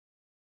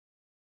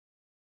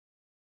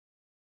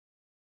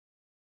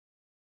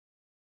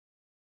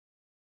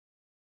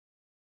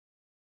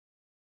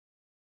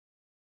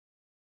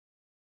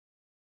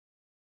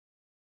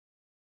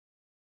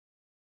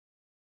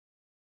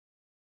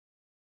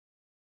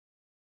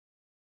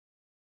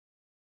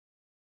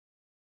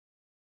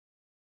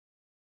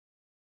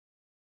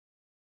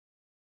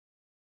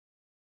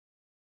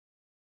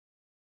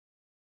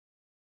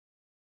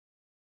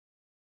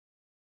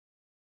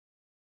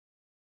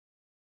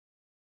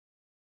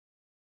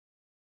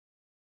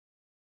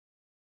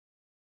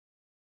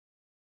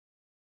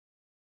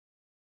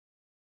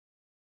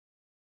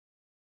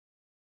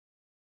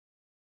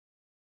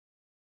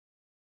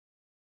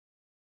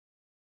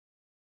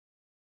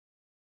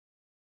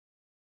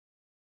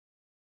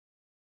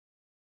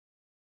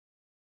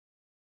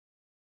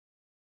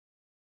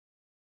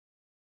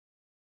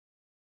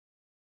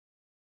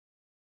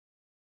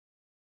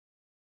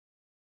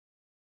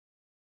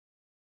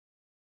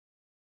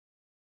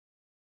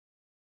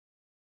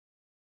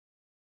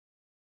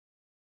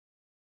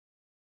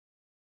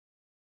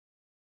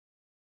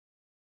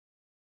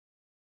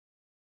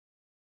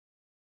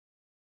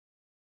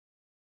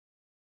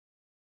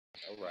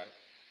All right.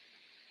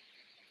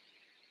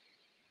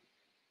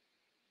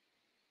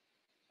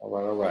 All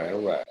right. All right.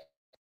 All right.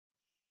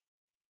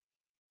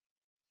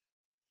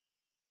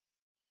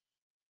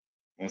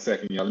 One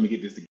second, y'all. Let me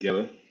get this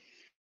together.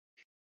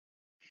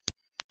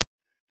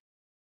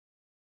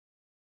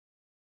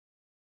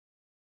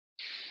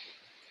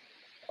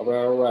 All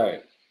right. All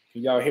right.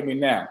 Can y'all hear me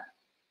now?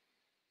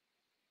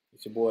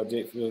 It's your boy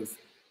Jake feels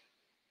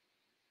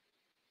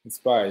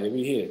inspired. Yeah,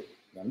 we here.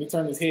 Now, let me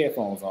turn these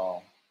headphones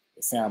on.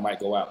 The sound might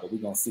go out, but we're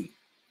gonna see.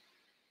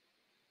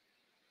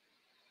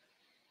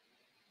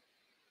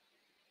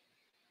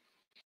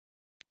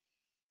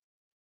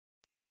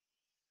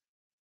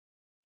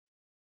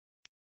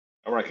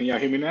 All right. Can y'all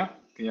hear me now?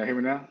 Can y'all hear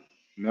me now?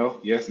 No.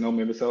 Yes. No.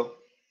 Maybe so.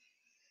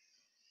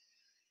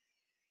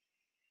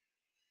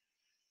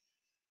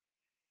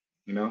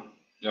 You know.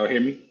 Y'all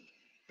hear me?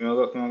 Thumbs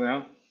up. Thumbs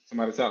down.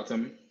 Somebody talk to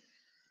me.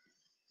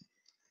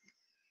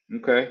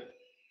 Okay.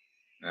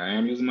 I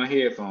am using my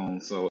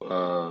headphones, so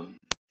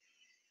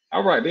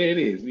all right, there it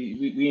is.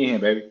 We in here,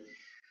 baby.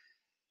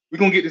 We're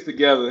gonna get this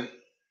together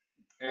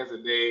as the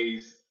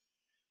days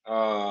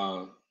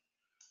uh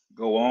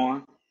go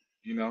on,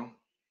 you know.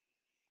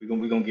 We're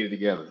gonna get it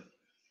together.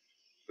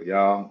 For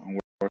y'all,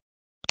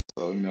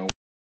 so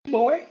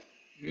boy,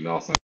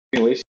 so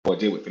anyway, it's your boy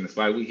Jay with Fitness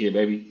Fight. We here,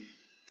 baby.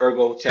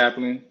 Virgo,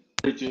 chaplain,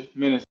 preacher,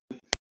 minister,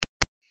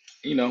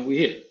 we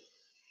here.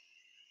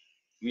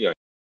 We are.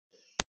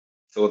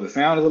 So if the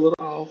sound is a little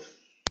off,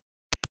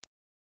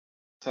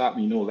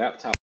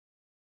 laptop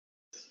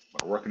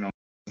by working on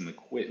some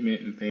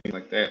equipment and things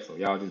like that. So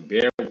y'all just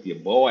bear with your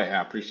boy.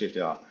 I appreciate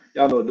y'all.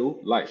 Y'all know what to do.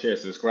 Like, share,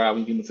 subscribe.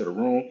 When you get into the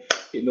room,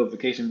 hit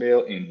notification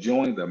bell, and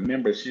join the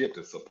membership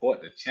to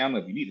support the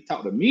channel. If you need to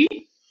talk to me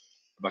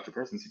about your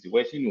personal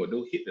situation, you know what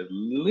to do. Hit the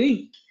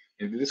link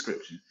in the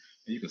description,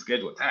 and you can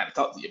schedule a time to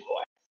talk to your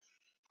boy.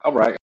 All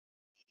right.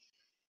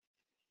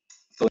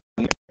 So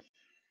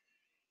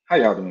how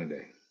y'all doing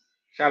today?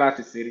 Shout out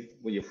to city,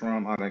 where you're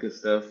from, all that good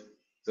stuff.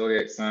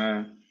 Zodiac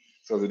sign.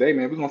 So today,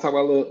 man, we're gonna talk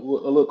about a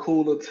little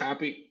cool little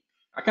topic.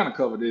 I kind of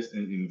covered this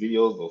in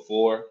videos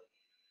before.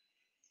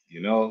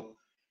 You know,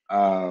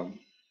 we're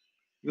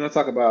gonna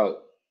talk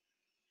about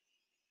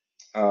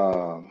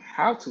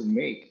how to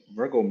make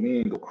Virgo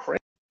men go crazy.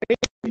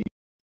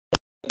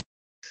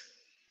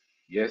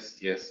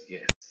 Yes, yes,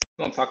 yes.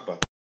 We're gonna talk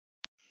about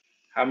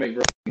how to make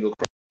Virgo men go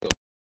crazy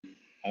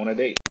on a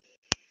date.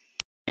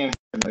 And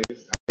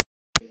ladies,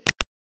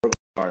 Virgo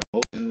are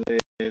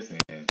emotionless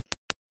and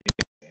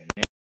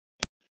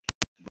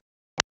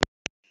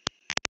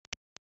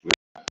we're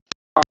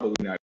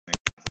probably not.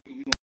 We're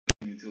gonna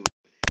get into it.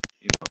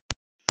 You know,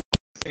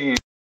 saying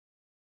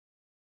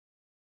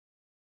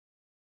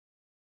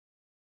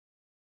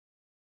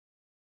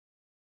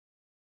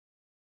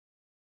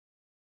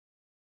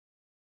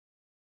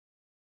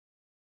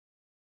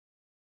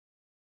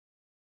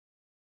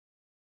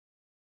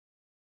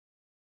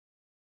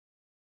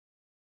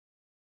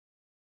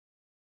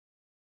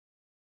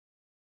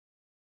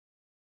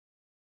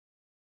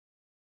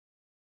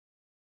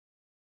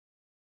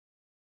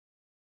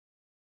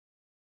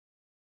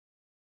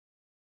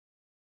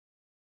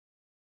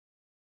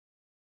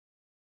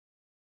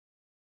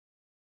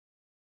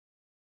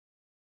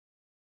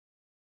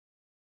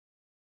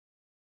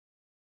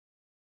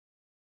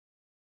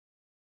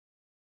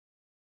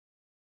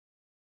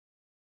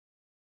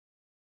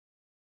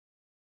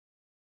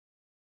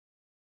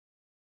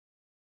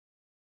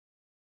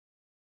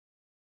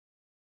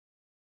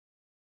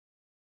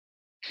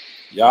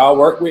y'all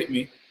work with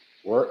me.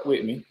 Work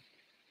with me.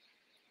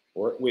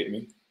 Work with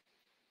me.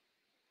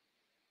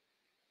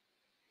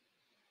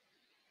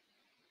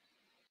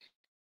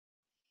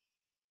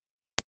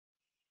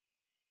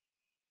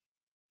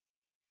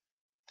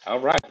 All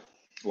right.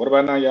 What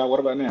about now, y'all? What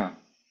about now?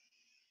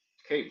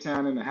 Cape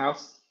Town in the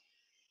house.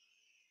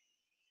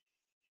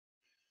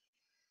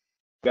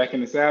 Back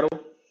in the saddle.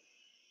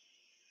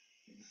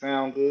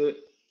 Sound good?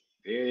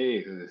 Yeah,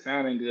 because the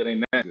sound ain't good,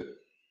 ain't that good.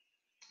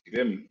 You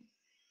feel me?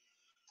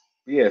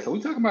 Yeah, so we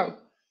talking about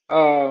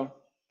uh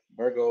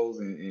Virgos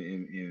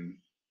and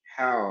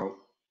how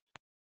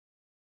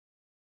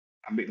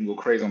I make them go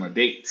crazy on a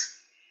date,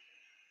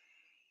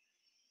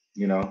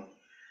 you know.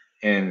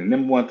 And the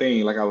number one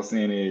thing, like I was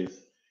saying,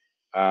 is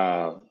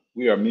uh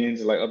we are men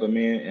just like other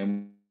men,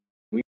 and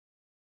we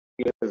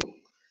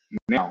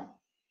now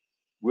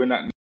we're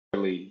not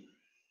necessarily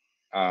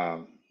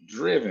um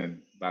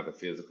driven by the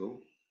physical,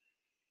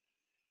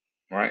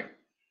 right?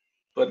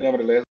 But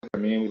nevertheless, I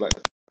mean, we like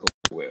to go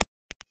well.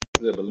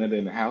 Good Belinda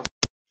in the house.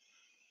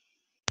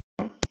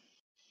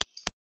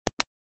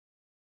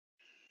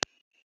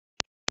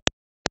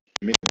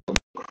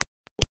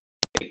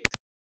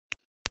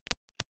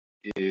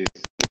 Is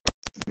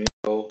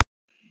mental.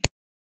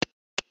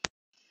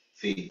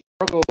 See,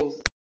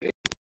 Virgos, they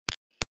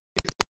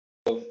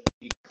love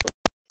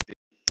eclectic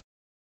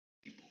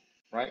people,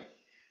 right?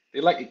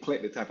 They like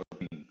eclectic type of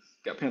things.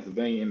 Got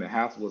Pennsylvania in the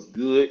house. Was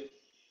good?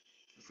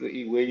 What's good,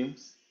 E.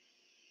 Williams?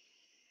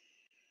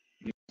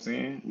 You know what I'm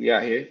saying? We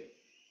out here.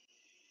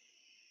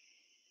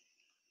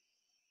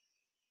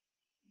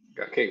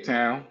 Got Cape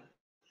Town.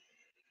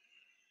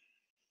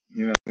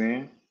 You know what I'm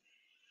saying?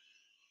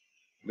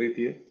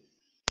 Lithia.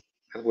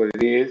 That's what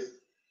it is.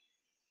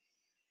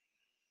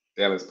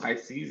 Dallas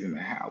Pisces in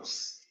the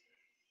house.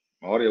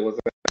 Audio was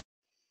up.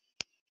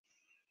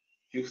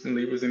 Houston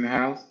Libras in the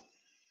house.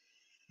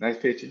 Nice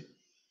picture.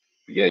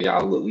 But yeah,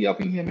 y'all look, we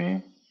up in here,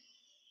 man.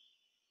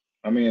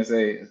 I mean,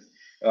 can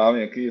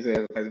you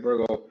say as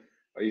Virgo,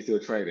 are you still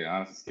trading?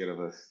 Honestly, scared of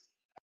us.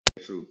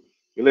 That's true.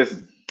 But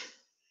listen,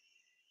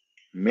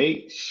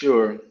 make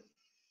sure.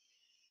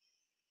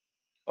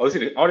 Oh, you see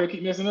the audio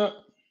keep messing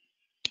up?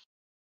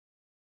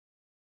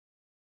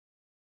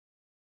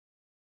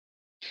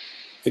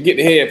 Forget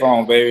the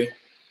headphones, baby.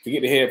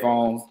 Forget the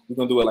headphones. We're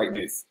gonna do it like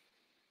this.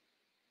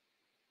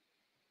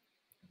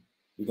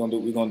 We're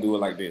gonna do it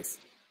like this.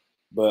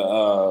 But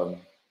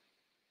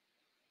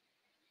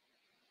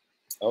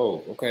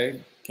oh,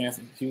 okay.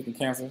 Cancer, Houston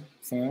Cancer,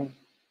 Sam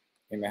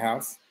in the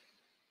house.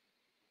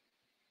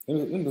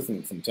 Let me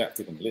listen to some chat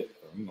to them lip.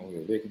 You know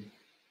we're licking.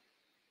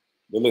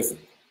 But listen,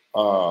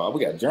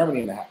 we got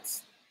Germany in the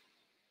house.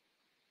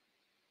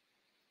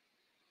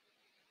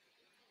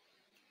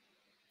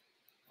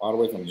 All the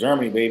way from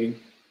Germany,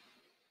 baby.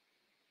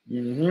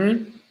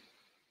 Mm-hmm.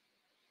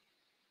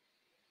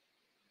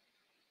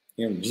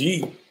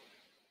 MG.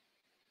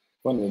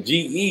 From the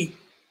GE.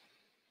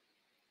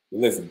 But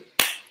listen,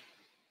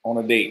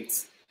 on a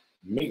date,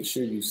 make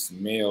sure you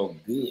smell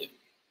good.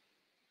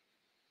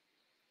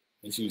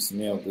 Make sure you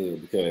smell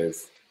good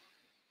because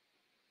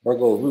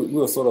Virgo,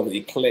 we're sort of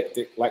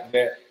eclectic like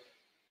that.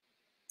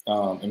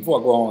 And before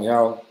I go on,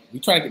 y'all, we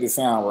trying to get the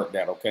sound worked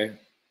out, okay?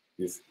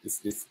 Just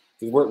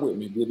work with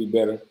me. We'll be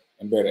better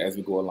and better as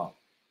we go along.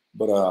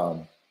 But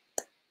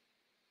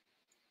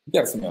you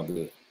gotta smell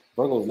good.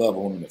 Virgos love a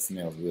woman that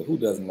smells good. Who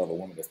doesn't love a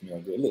woman that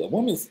smells good? Look,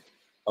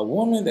 a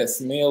woman that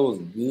smells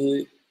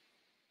good,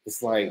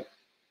 it's like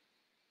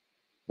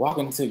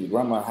walking into your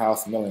grandma's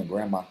house smelling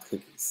grandma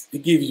cookies.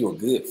 It gives you a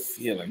good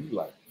feeling.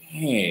 You're like,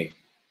 man,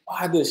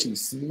 why does she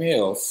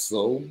smell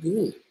so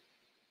good?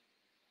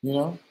 You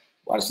know?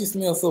 Why does she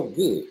smell so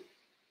good?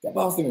 That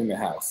Boston in the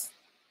house.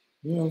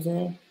 You know what I'm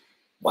saying?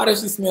 Why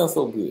does she smell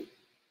so good?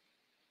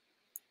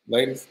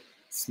 Ladies,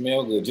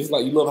 smell good. Just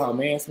like you love how a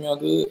man smell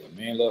good, a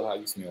man love how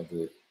you smell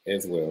good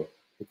as well.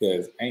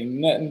 Because ain't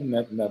nothing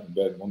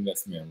better than one that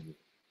smells good.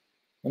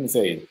 Let me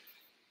tell you.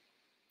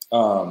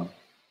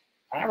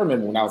 I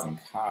remember when I was in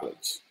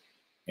college,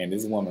 and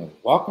this woman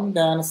walking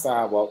down the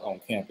sidewalk on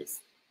campus,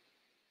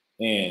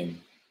 and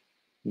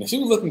she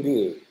was looking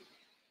good,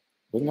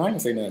 but I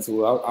didn't say nothing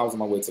to her. I was on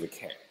my way to the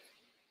cab,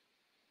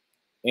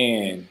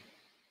 and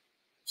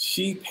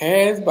she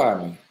passed by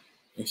me,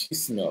 and she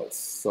smelled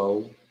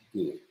so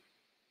good.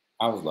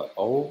 I was like,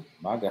 oh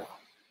my God.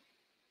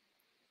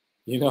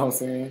 You know what I'm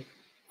saying?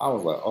 I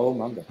was like, oh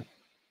my God.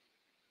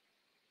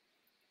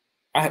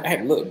 I had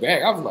to look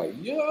back. I was like,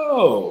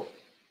 yo,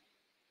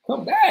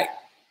 come back.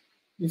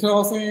 You know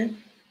what I'm saying?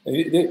 And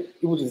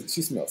it was just,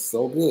 she smelled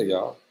so good,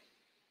 y'all.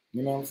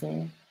 You know what I'm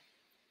saying?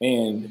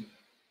 And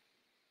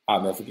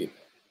I'll never forget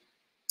that.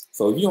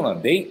 So if you're on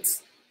a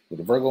date with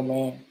a Virgo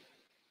man,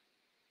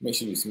 make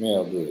sure you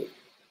smell good.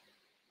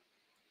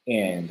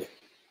 And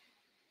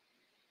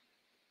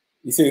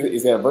you see,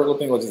 is that a Virgo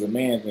thing or just a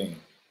man thing?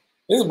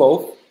 It's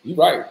both. You're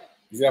right.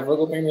 Is that a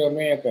Virgo thing or a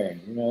man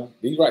thing? You know,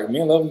 you're right.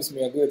 Men love you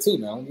smell good too.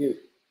 Now, don't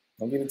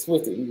get it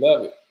twisted. We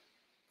love it.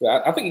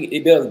 But I think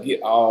it does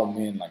get all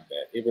men like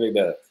that. It really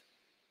does.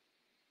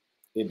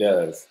 It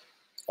does.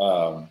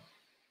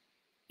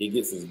 It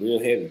gets us real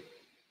heavy,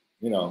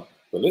 you know.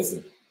 But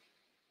listen,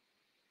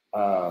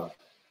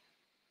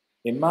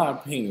 in my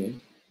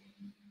opinion,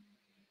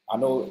 I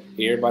know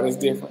everybody's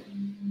different,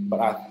 but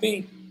I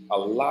think a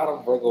lot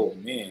of Virgo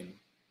men,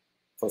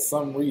 for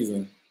some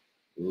reason,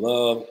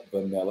 love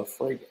vanilla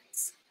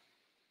fragrance.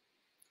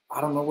 I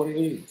don't know what it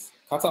is.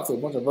 I talk to a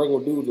bunch of Virgo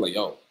dudes like,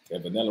 yo,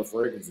 that vanilla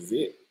fragrance is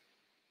it.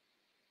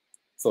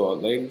 So,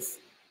 ladies,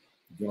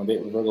 if you're on a date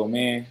with a Virgo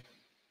man,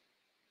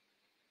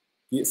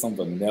 get some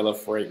vanilla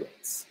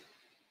fragrance.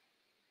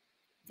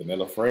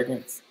 Vanilla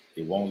fragrance,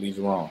 it won't lead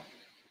you wrong.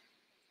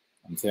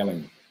 I'm telling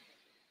you,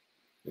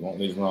 it won't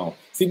lead you wrong.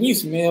 See, when you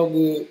smell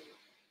good,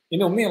 you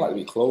know, men like to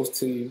be close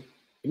to you.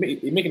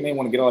 It make a man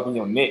want to get all up in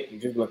your neck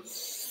and just like,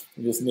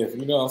 just sniff.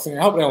 You know what I'm saying?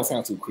 I hope that don't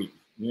sound too creepy.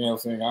 You know what I'm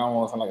saying? I don't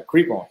want to sound like a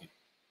creep on you.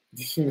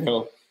 You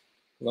know,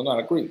 I'm not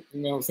a creep.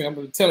 You know what I'm saying? I'm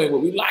going to tell you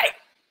what we like.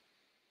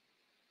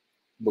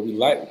 But we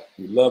love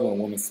when a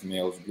woman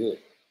smells good.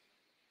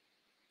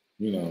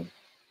 You know,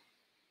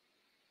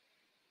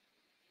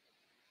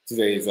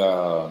 today's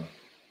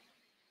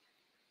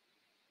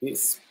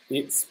it's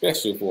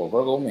special for a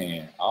Virgo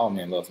man. All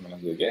men love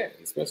smelling good. Yeah,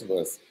 it's special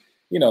for us.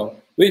 You know,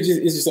 it's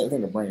just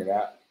something to bring it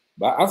out.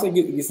 But I say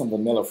get some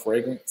vanilla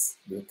fragrance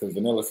because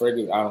vanilla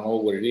fragrance, I don't know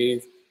what it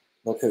is.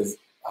 Because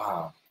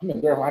I mean,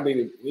 girl, I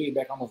dated way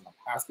back almost in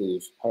high school.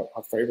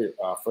 Her favorite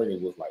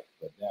fragrance was like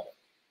vanilla,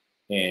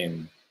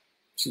 and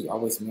she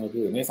always smelled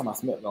good. And next time I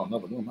smelled it on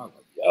another room, I was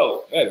like,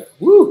 yo, that is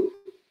woo,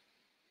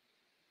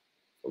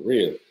 for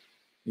real,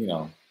 you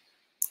know.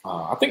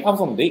 I think I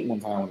was on a date one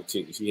time with a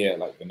chick and she had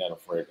like vanilla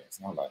fragrance,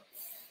 and I was like,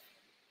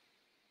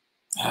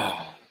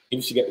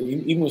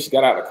 even when she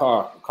got out of the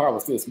car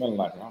was still smelling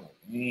like her. I'm like,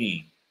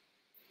 dang,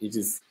 it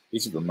just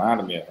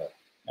reminded me of her.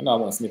 I know I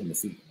wasn't sniffing the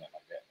seat and nothing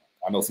like that.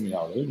 I know some of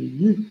y'all,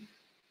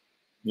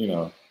 you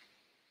know,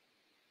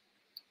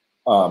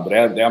 but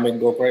that make me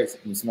go crazy.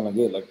 You smelling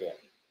good like that.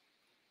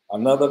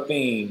 Another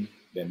thing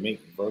that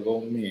makes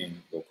Virgo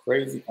men go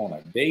crazy on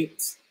a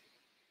date,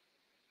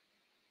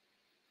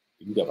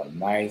 you got a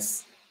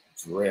nice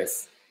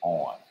dress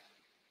on,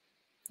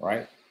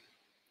 right?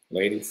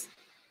 Ladies,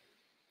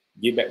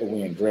 get back to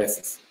wearing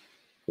dresses.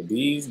 But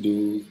these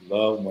dudes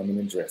love women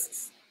in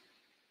dresses,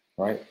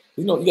 right?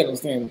 You know, you got to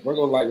understand,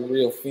 Virgo like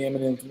real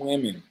feminine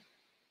women.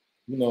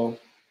 You know,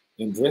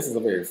 and dresses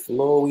are very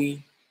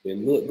flowy. They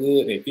look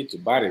good. They fit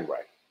your body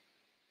right.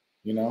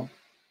 You know,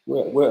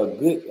 wear a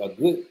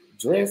good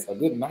dress, a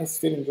good nice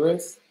fitting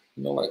dress.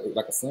 You know, like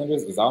a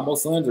sundress. It's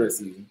almost sundress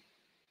season,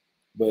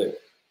 but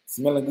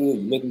smelling good,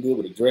 looking good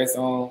with a dress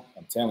on.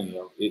 I'm telling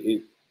you,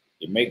 it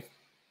makes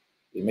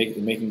it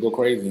make him go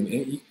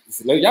crazy.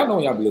 Y'all know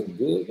when y'all be looking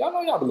good. Y'all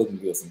know y'all be looking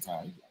good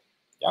sometimes.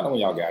 Y'all know when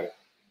y'all got it.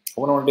 I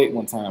went on a date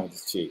one time with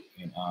this chick,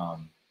 and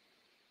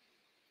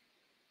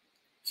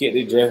she had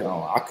this dress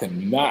on. I could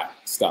not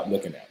stop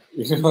looking at her.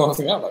 You know what I'm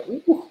saying? I was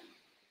like, ooh,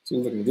 she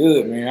was looking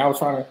good, man. I was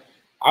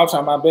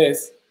trying my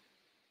best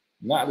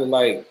not to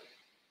like,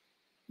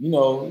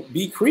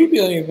 be creepy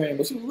or anything,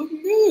 but she was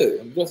looking good.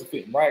 The dress was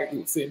fitting right. It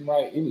was sitting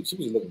right. She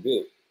was looking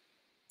good.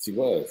 She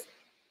was,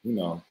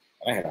 and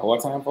I had a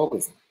hard time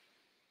focusing.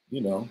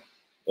 You know,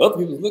 other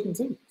people was looking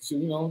too. She,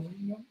 you know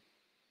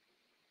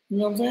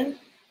what I'm saying?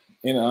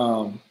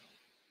 And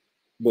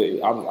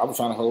but I was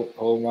trying to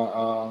hold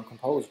my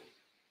composure.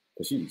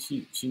 But she knew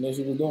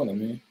she was doing it,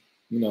 man.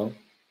 You know,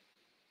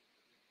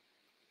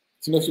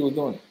 she knew she was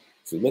doing it.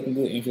 She was looking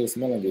good and she was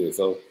smelling good.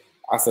 So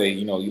I say,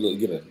 you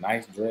get a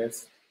nice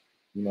dress.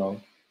 You know,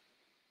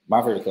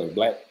 my favorite color is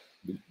black.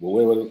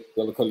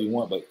 Whatever color you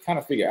want, but kind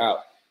of figure out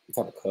the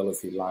type of colors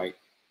he like.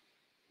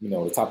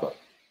 The type of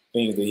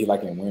things that he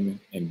like in women,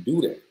 and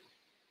do that.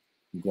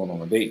 You're going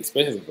on a date,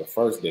 especially if it's the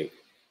first date.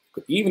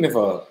 Even if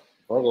a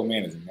Virgo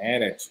man is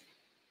mad at you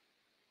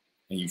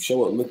and you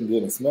show up looking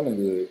good and smelling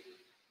good,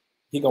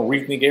 he gonna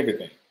rethink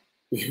everything.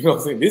 You know what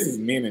I'm saying? This is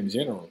men in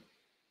general.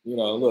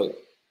 Look,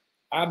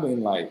 I've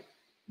been like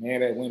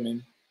mad at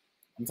women.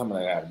 I'm talking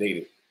about that I've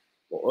dated,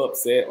 or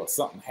upset, or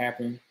something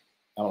happened.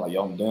 I'm like,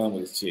 yo, I'm done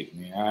with this chick,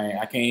 man.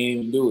 I can't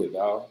even do it,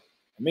 dog.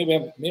 Maybe I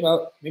was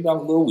a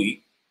little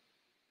weak,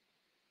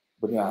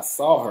 but then I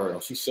saw her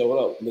and she showed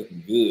up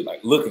looking good,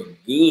 like looking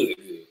good.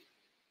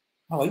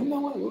 I'm like, you know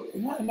what?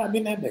 It might not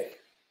been that bad.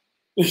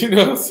 You know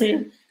what I'm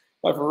saying?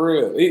 Like for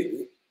real,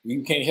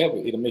 you can't help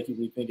it. It'll make you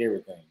rethink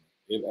everything.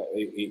 It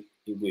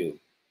will.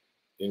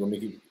 It will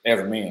make you as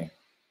a man,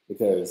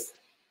 because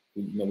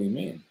we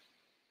men,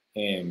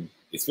 and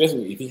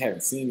especially if he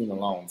haven't seen you in a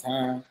long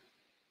time,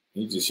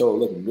 and you just show it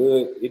looking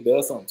good, it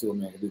does something to a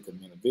man. Because a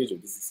man,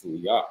 visual, this is who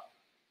we are.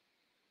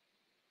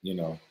 He's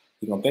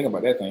gonna think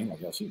about that thing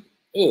like, yo, she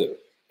good,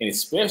 and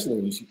especially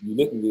when you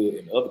looking good,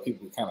 and other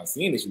people kind of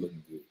seeing that you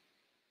looking good.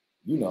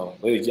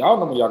 Ladies, y'all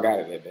know when y'all got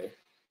it that day.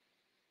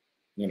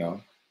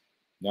 Y'all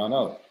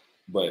know.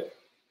 But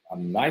a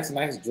nice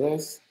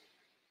dress,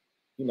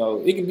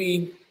 it can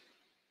be.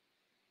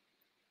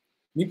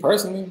 Me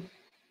personally,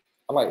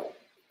 I like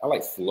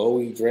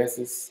flowy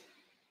dresses,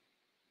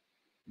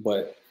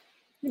 but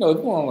if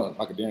you're on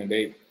like a dinner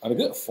date, a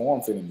good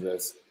form fitting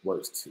dress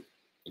works too.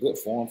 A good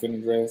form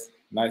fitting dress,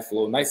 nice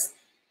flow, nice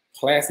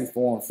classy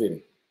form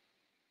fitting.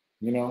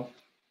 I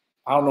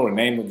don't know the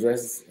name of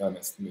dresses,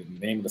 the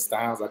name of the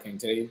styles. I can't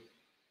tell you,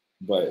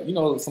 but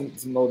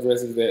some old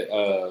dresses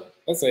that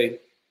let's say,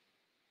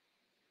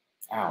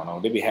 I don't know,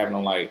 they be having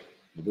on like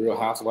the Real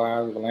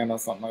Housewives of Atlanta or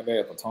something like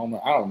that,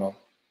 Potomac. I don't know,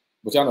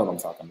 but y'all know what I'm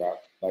talking about.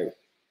 Like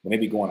when they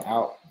be going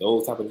out,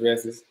 those type of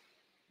dresses,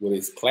 where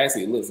it's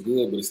classy, it looks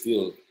good, but it's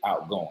still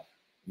outgoing.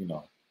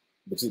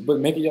 But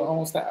make it your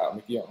own style.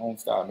 Make it your own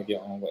style. Make it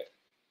your own way.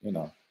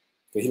 Because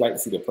he like to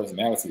see the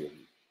personality of you.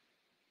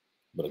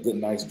 But a good,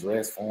 nice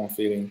dress, form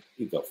fitting,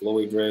 a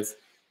flowy dress,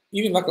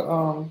 even like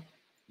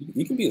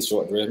you can be a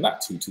short dress,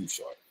 not too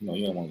short. You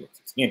don't want to look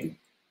too skimpy,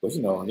 but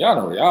y'all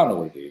know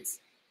what it is.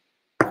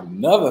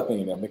 Another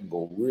thing that make them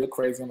go real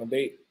crazy on a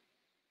date,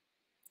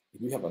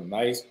 if you have a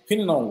nice,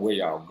 depending on where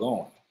y'all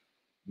going,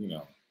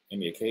 in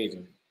the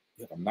occasion,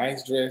 you have a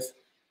nice dress,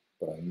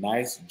 but a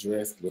nice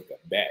dress with the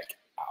back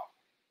out.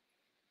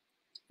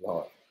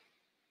 Lord.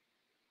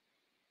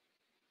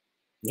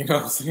 You know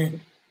what I'm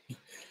saying?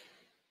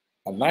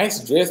 A nice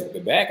dress with the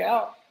back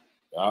out.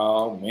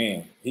 Oh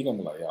man, he gonna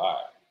be like, all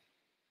right,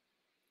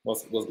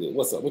 what's good?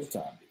 What's up? What you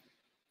trying to do?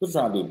 What you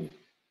trying to do to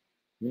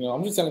me?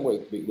 I'm just telling you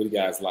what the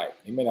guys like.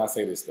 He may not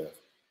say this stuff,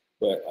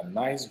 but a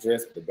nice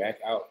dress with the back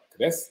out,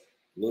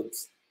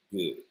 looks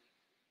good.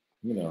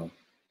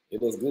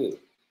 It looks good.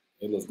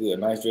 It looks good.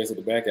 A nice dress with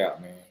the back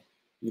out, man.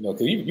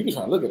 Because you be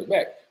trying to look at the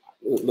back.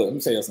 Look, let me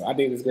tell you something. I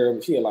dated this girl,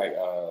 but she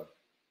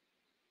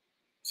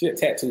had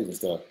tattoos and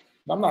stuff.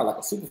 I'm not like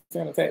a super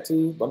fan of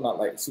tattoos, but I'm not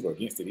like super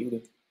against it either.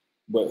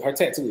 But her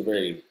tattoos are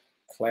very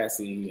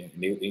classy and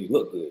they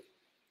look good.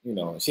 You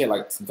know, she had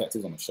like some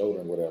tattoos on the shoulder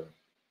and whatever,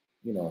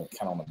 you know,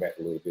 kind of on the back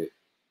a little bit,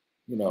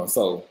 you know,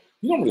 so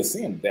you don't really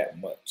see them that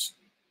much.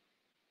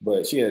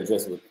 But she had a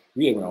dress with,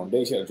 we had went on a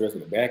date, she had a dress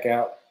with the back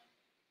out.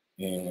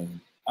 And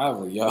I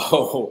was like,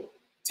 yo,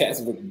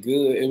 tattoos look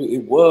good.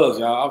 It was,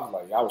 y'all. I was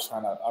like, I was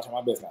trying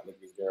my best not to look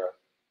at this girl.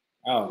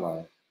 I was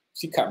like,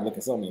 she caught me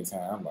looking so many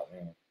times. I'm like,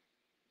 man,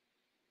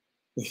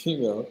 you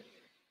know,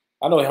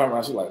 I know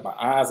her, she's like, my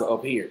eyes are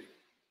up here.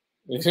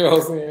 You know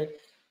what I'm saying?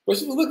 But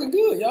she was looking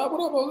good, y'all. What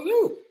am I supposed to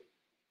do?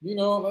 You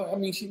know, I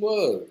mean, she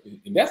was.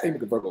 And that's they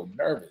make a Virgo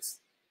nervous.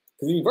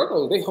 Because in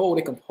Virgo, they hold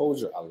their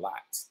composure a lot.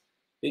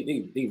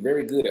 They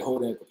very good at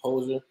holding their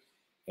composure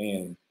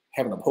and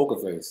having a poker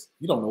face.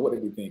 You don't know what they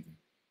be thinking.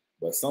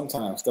 But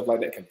sometimes stuff like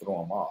that can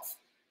throw them off.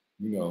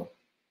 You know,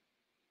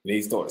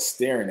 they start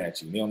staring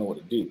at you. And they don't know what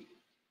to do.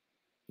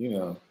 You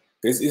know,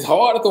 it's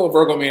hard to throw a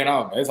Virgo man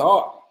off. It's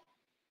hard.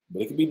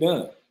 But it can be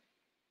done.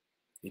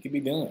 It can be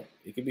done.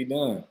 It can be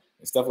done.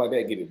 And stuff like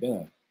that get it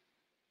done.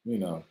 You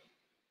know,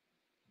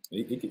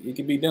 it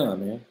can be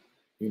done, man.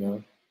 You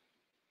know,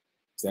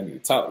 so I need to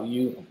talk to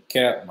you. I'm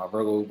Cap. My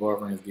Virgo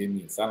boyfriend is giving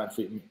me a silent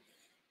treatment.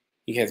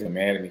 He has been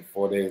mad at me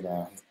for 4 days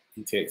now.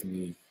 He texts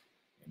me,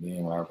 and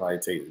then when I probably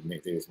take the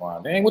next day,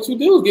 respond, dang, what you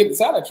do is get the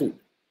silent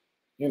treatment.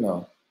 You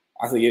know,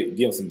 I say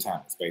give him some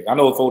time and space. I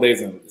know 4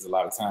 days is a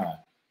lot of time,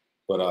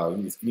 but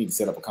you need to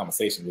set up a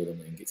conversation with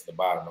him and get to the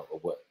bottom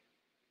of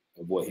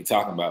what he's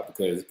talking about,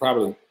 because it's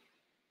probably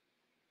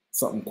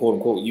something quote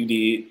unquote you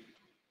did,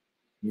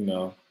 you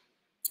know,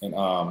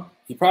 and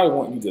he probably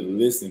want you to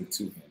listen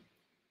to him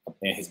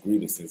and his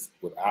grievances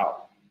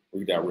without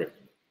redirecting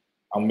it.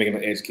 I'm making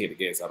an educated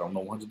guess. I don't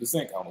know 100%.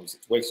 I don't know the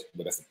situation,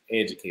 but that's an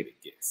educated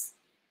guess.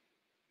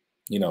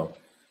 You know,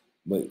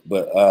 but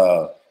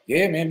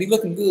yeah, man, be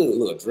looking good.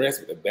 Look, a dress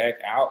with the back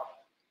out.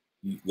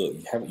 You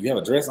have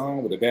a dress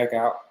on with the back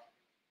out.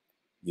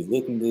 You're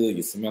looking good.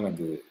 You're smelling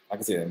good. Like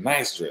I said, a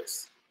nice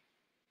dress.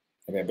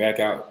 And that back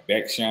out,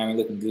 back shining,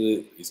 looking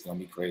good. It's gonna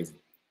be crazy.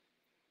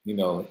 You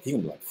know, he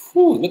gonna be like,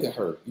 whew, look at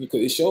her.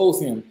 Because it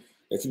shows him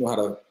that you know how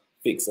to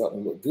fix up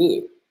and look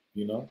good,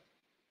 you know.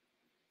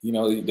 You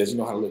know, that you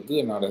know how to look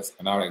good and all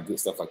that good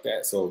stuff like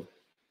that. So,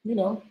 you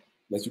know,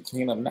 let you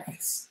clean up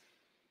nice.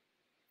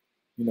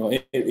 You know,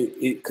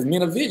 because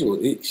men are visual.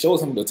 It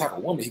shows him the type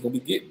of woman he's gonna be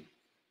getting.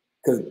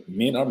 Because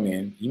men are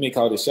men. You may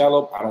call it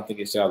shallow. I don't think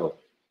it's shallow.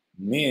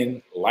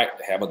 Men like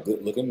to have a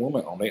good looking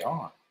woman on their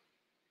arm.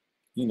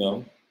 You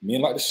know,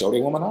 men like to show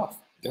their woman off.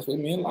 That's what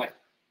men like.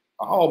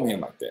 All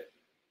men like that.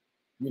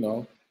 You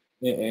know,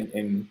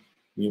 and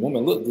when a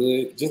woman look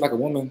good, just like a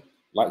woman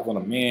like when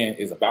a man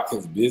is about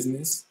his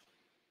business,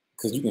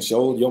 because you can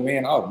show your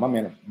man, oh, my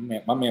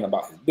man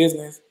about his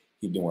business.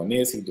 He doing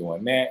this, he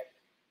doing that.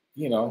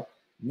 You know,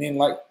 men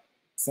like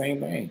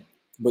same thing,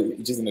 but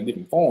it's just in a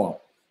different form.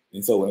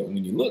 And so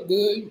when you look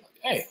good, you're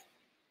like, hey,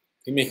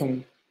 you make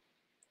him.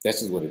 That's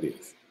just what it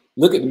is.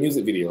 Look at the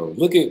music video.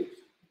 Look at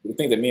the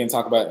things that men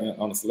talk about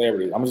on the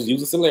celebrities. I'm just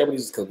using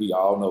celebrities because we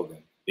all know them.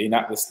 They're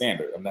not the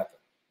standard of nothing.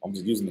 I'm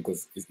just using them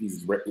because it's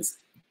easy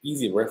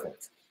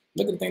reference.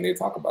 Look at the thing they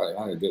talk about.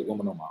 I had a good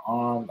woman on my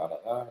arm. Da da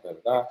da da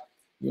da.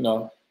 You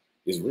know,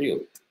 it's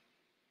real.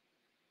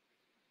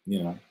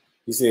 You know,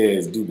 he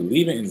says, "Do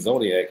believing in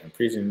zodiac and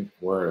preaching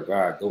word of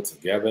God go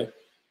together?"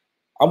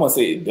 I'm gonna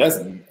say it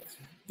doesn't.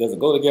 Does it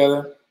go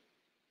together?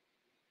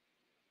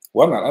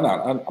 Well,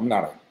 I'm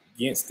not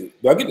against it,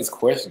 but I get this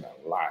question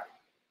a lot.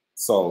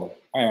 So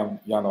y'all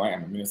know I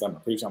am a minister, I'm a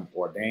preacher, I'm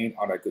ordained,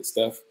 all that good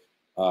stuff.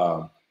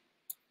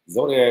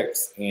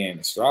 Zodiacs and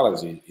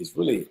astrology is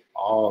really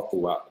all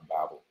throughout the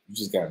Bible. You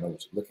just gotta know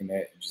what you're looking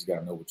at. You just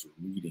gotta know what you're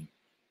reading.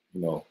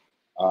 You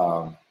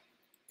know,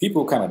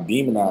 people kind of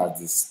demonize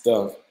this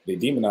stuff. They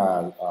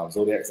demonize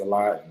zodiacs a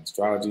lot and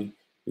astrology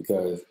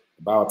because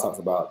the Bible talks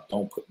about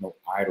don't put no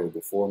idol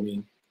before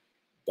me.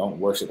 Don't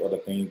worship other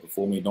things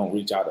before me. Don't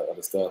reach out to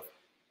other stuff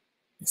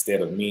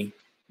instead of me.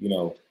 You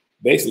know,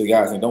 basically,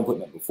 God saying don't put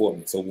nothing before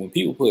me. So when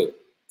people put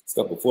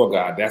stuff before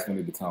God, that's when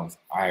it becomes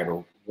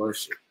idol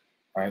worship,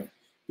 right?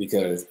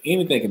 Because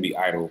anything can be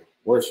idol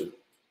worship.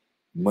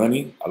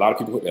 Money, a lot of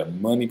people put their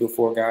money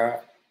before God.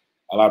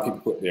 A lot of people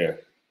put their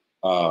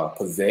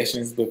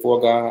possessions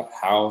before God,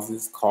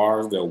 houses,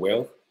 cars, their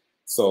wealth.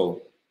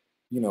 So,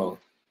 you know,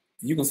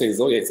 you can say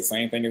zodiac's the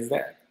same thing as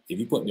that. If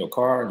you put your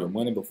car and your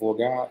money before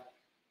God,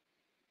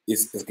 it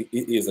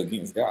is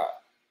against God,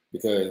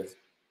 because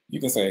you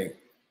can say,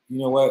 you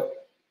know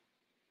what,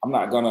 I'm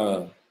not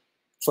gonna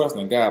trust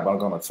in God, but I'm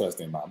gonna trust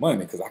in my money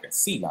because I can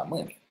see my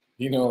money.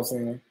 You know what I'm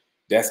saying?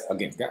 That's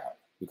against God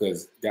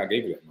because God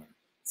gave you that money.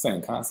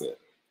 Same concept.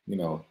 You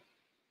know,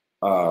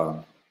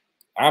 I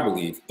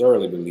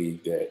thoroughly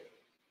believe that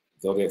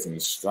zodiacs and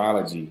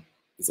astrology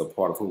is a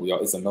part of who we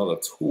are. It's another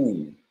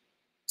tool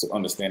to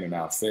understanding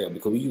ourselves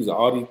because we use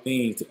all these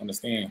things to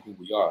understand who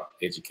we are.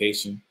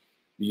 Education.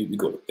 We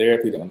go to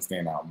therapy to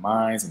understand our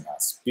minds and our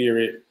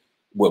spirit.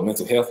 Well,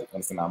 mental health to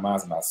understand our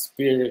minds and our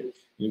spirit.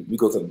 We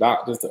go to the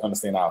doctors to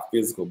understand our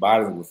physical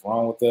bodies and what's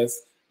wrong with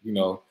us. You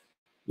know,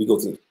 we go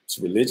to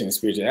religion and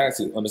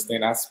spirituality to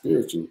understand our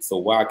spiritual. So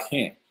why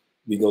can't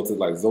we go to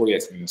like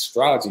zodiacs and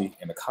astrology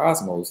and the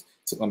cosmos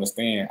to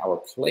understand our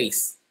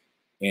place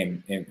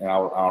in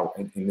our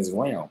in this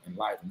realm in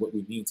life and what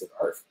we mean to the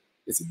earth?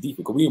 It's deep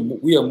because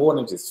we are more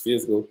than just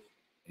physical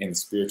and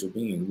spiritual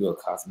beings. We are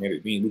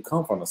cosmetic beings. We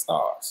come from the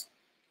stars.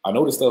 I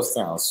know this stuff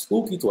sounds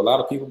spooky to a lot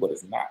of people, but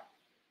it's not.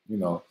 You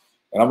know,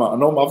 and I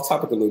know I'm off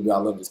topic a little bit. I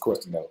love this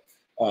question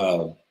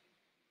though.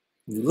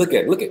 Look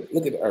at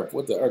the earth.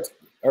 What the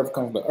earth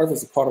comes from. The earth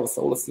is a part of the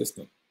solar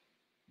system,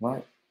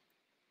 right?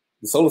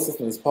 The solar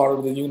system is part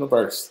of the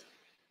universe.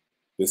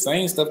 The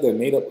same stuff that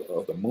made up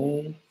of the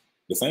moon,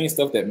 the same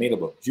stuff that made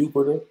up of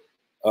Jupiter,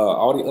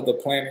 all the other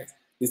planets,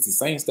 it's the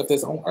same stuff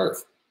that's on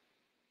Earth.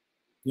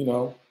 You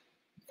know,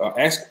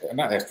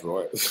 not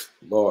asteroids,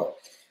 Lord.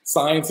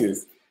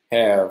 Scientists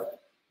have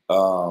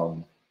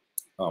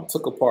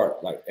took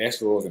apart like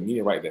asteroids and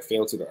meteorites that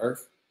fell to the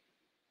Earth.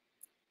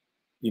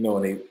 You know,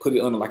 and they put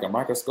it under like a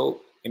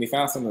microscope, and they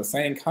found some of the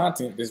same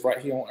content that's right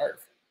here on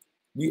Earth.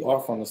 We are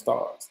from the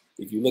stars.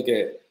 If you look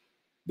at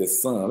the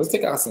sun, let's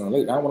take our sun.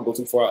 I don't want to go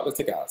too far out. Let's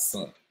take our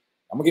sun.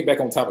 I'm gonna get back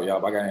on top of y'all,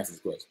 but I gotta answer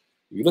this question.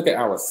 If you look at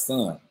our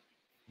sun,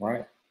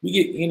 right, we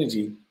get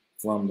energy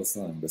from the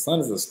sun. The sun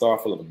is a star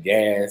full of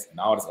gas and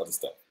all this other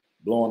stuff,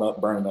 blowing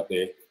up, burning up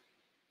there,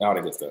 and all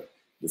that good stuff.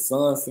 The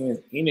sun sends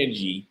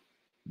energy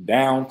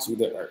down to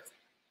the earth,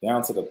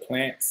 down to the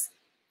plants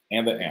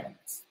and the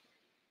animals.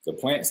 The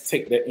plants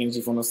take that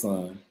energy from the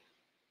sun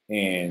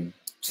and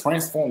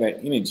transform that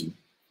energy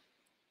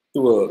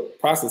through a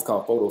process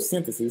called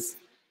photosynthesis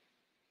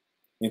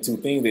into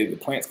things that the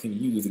plants can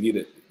use to get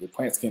it. The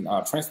plants can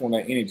transform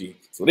that energy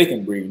so they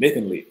can breathe, they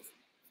can live,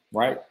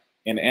 right?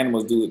 And the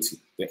animals do it too.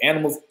 The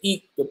animals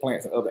eat the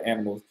plants and other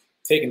animals,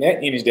 taking that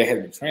energy that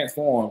has been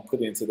transformed,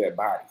 put it into their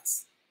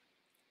bodies.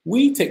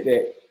 We take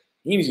that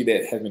energy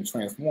that has been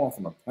transformed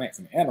from the plants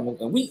and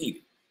animals, and we eat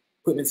it,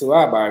 put it into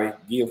our body,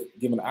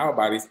 giving our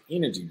bodies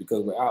energy,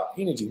 because without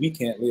energy, we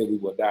can't live, we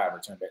will die and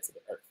return back to the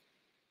earth.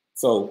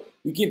 So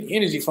we get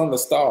energy from the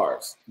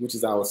stars, which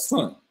is our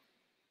sun,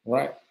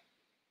 right?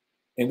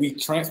 And we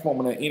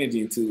transform that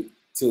energy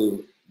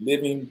into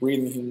living,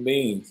 breathing human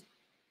beings.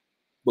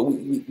 But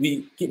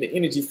we get the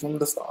energy from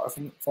the stars,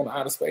 from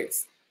outer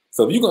space.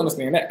 So if you can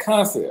understand that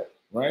concept,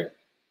 right?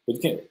 But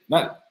you can't,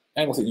 I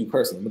ain't gonna say you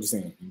personally, I'm just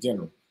saying in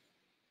general.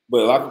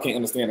 But a lot of people can't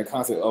understand the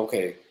concept of,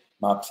 okay,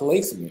 my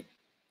placement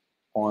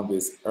on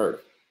this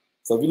earth.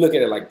 So if you look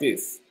at it like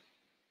this,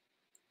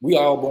 we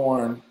all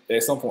born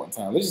at some point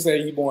in time. Let's just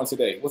say you're born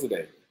today. What's the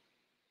day?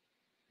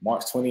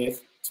 March 20th,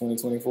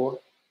 2024.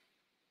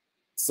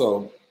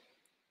 So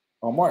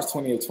on March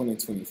 20th,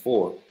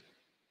 2024,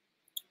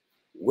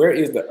 where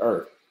is the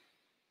earth?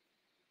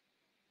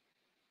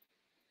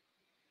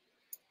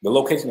 The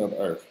location of the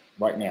earth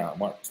right now,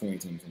 March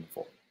 20th,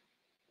 2024.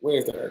 Where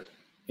is the earth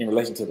in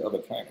relation to the other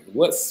planets?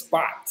 What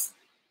spot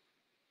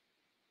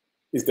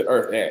is the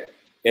earth at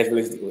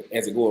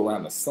as it go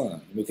around the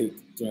sun? Look at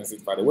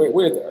 365 days.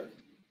 Where's the earth?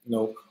 You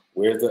know,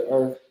 where's the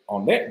earth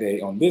on that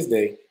day, on this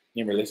day,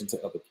 in relation to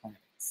other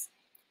planets?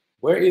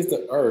 Where is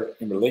the earth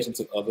in relation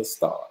to other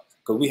stars?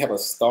 Because we have a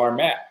star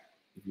map,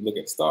 if you look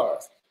at the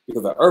stars,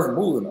 because the earth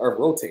moves and the earth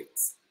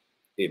rotates.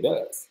 It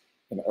does.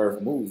 And the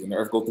earth moves and the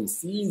earth goes through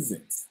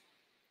seasons.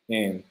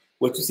 And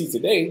what you see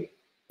today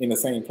in the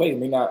same place, you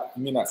may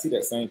not see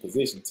that same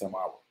position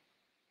tomorrow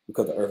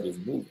because the earth is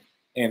moving.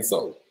 And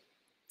so,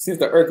 since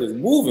the earth is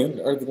moving,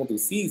 the earth is going through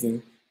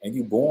seasons, and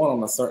you're born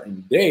on a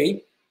certain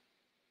day,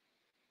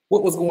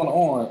 what was going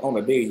on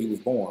the day you was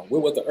born? Where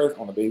was the earth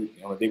on the day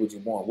that you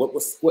were born?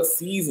 What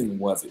season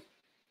was it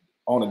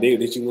on the day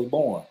that you was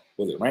born?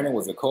 Was it raining?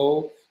 Was it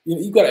cold?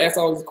 You got to ask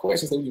all these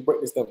questions so you break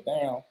this stuff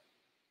down.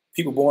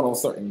 People born on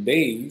certain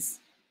days,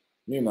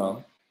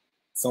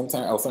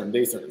 sometimes on certain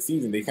days, certain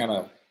seasons, they kind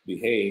of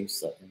behave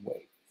certain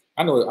way.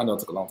 I know it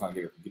took a long time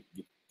to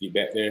get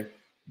back there,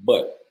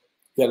 but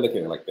you gotta look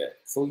at it like that.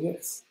 So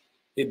yes,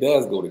 it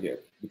does go together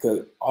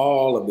because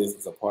all of this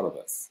is a part of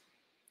us.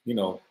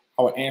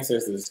 Our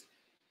ancestors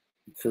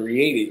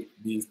created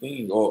these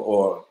things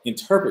or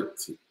interpret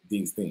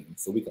these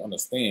things so we can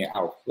understand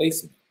our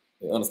placement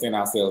and understand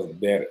ourselves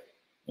better.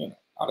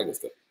 All that good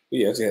stuff. But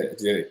yeah, just had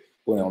to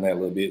go in on that a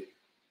little bit.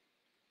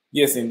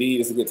 Yes,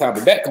 indeed, it's a good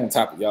topic. Back on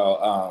topic,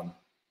 y'all.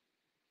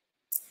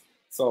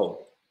 So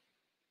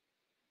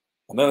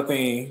another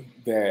thing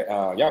that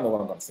y'all know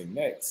what I'm going to say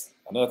next.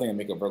 Another thing that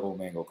make a Virgo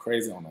man go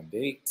crazy on a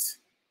date.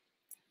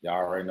 Y'all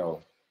already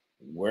know,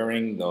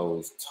 wearing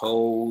those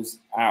toes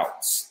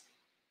out.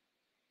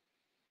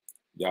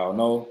 Y'all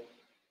know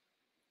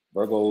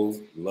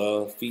Virgos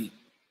love feet.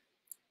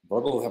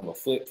 Virgos have a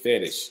foot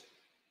fetish.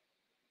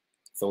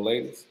 So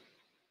ladies,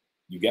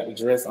 you got the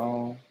dress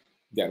on,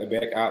 you got the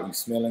back out, you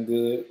smelling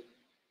good.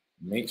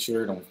 Make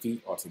sure them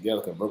feet are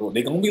together because Virgo,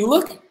 they're going to be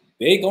looking.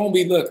 They're going to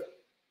be looking.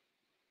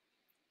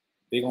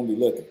 They're going to be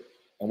looking.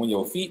 And when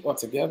your feet are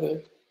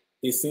together,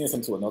 it sends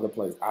them to another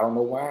place. I don't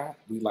know why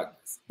we like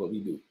this, but we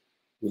do.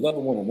 We love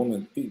it when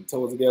women's feet and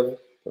toes together,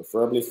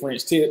 preferably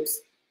French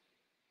tips.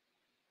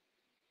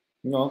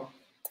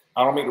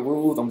 I don't make the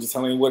rules. I'm just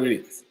telling you what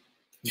it is.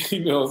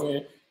 You know what I'm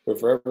saying?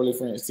 Preferably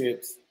French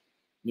tips.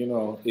 You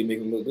know, they make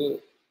them look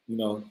good. You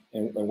know,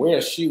 and wear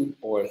a shoe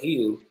or a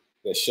heel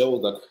that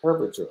shows the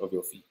curvature of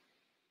your feet.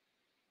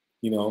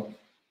 You know,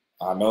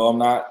 I know I'm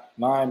not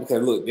lying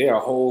because look, there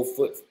are whole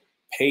foot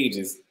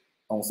pages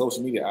on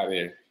social media out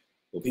there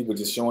where people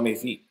just showing their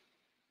feet.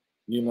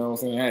 You know what I'm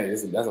saying? Hey,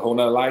 that's a whole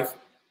nother life.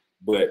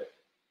 But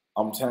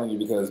I'm telling you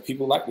because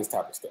people like this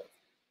type of stuff.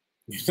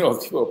 You know,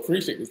 people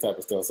appreciate this type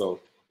of stuff. So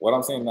what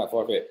I'm saying is not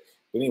far-fetched.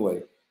 But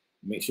anyway,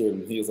 make sure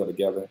the heels are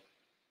together.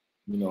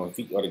 You know,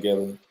 feet are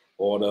together,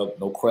 oiled up,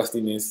 no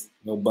crustiness,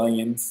 no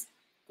bunions.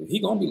 He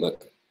gonna be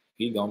looking.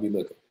 He gonna be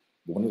looking.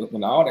 But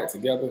when all that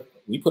together,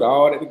 we put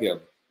all that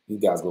together,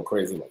 these guys go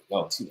crazy. Like,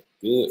 oh, she look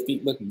good,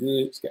 feet looking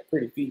good. She got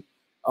pretty feet.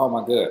 Oh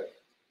my God,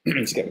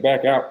 she got the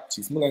back out.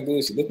 She's smelling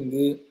good. She looking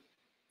good.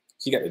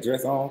 She got the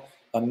dress on.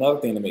 Another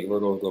thing to make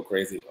Virgos go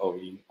crazy over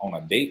you on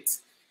a date.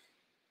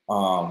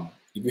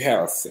 If you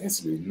have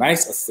accessories,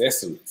 nice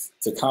accessories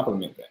to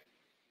complement that,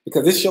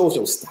 because this shows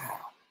your style.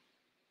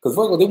 Because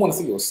Virgo, they want to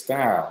see your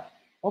style.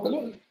 Okay,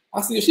 look,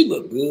 I see her. She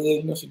look good.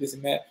 You know, she this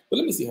and that. But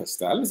let me see her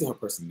style. Let me see her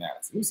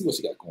personality. Let me see what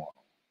she got going on.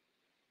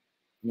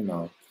 You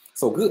know,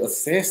 so good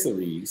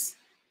accessories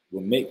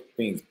will make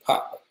things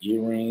pop. Like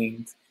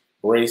earrings,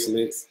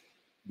 bracelets,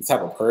 the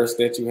type of purse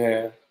that you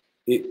have.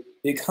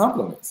 It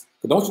complements.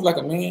 But don't you like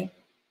a man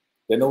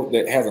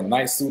that has a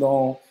nice suit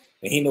on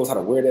and he knows how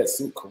to wear that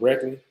suit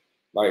correctly?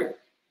 Like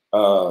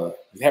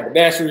his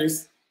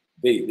haberdasheries,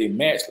 they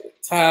match with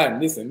the tie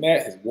and this and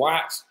that. His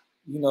watch.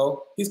 You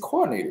know, he's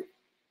coordinated.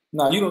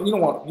 Now you don't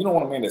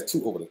want a man that's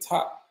too over the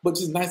top, but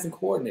just nice and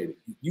coordinated.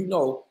 You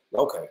know,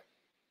 okay,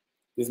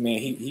 this man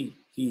he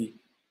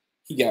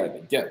got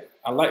it together.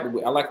 I like the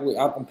way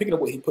I'm picking up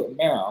what he putting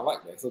down. I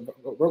like that. So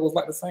Virgo's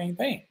like the same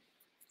thing.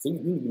 So you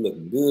need to be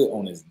looking good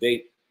on this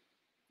date,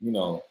 you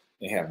know,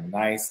 and have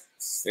nice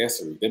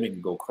accessories. They make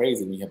you go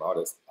crazy when you have all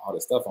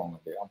this stuff on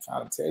there. I'm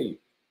trying to tell you,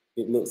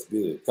 it looks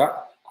good.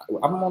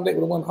 I'm on date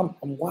with a woman.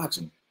 I'm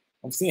watching.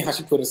 I'm seeing how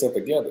she put herself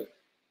together.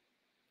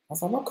 I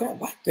was like, okay, I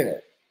like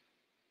that.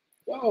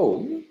 Yo,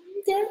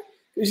 okay.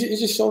 It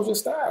just shows your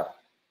style.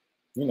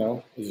 You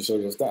know, it just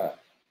shows your style.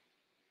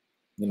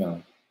 You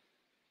know,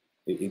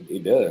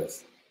 it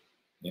does.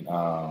 And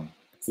so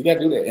you got to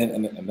do that.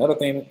 And another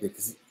thing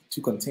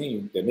to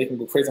continue that make them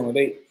go crazy on a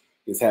date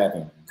is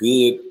having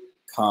good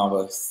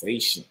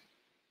conversation.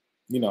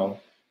 You know,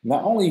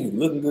 not only you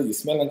looking good, you're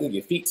smelling good,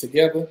 your feet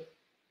together,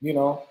 you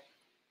know,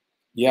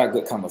 you have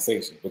good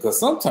conversation. Because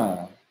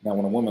sometimes, now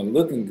when a woman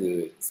looking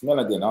good,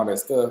 smelling good, and all that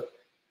stuff,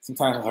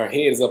 sometimes her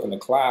head is up in the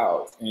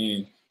clouds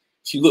and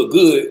she look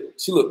good.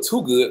 She look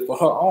too good for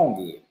her own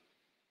good.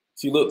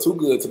 She looked too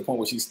good to the point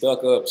where she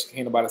stuck up. She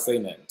can't nobody say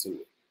nothing to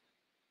it.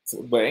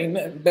 So, but ain't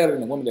nothing better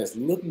than a woman that's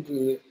looking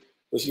good,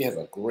 but she has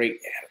a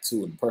great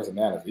attitude and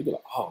personality. You be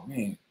like, oh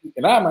man.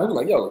 And I might be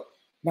like, yo,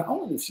 not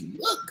only does she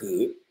look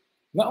good,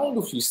 not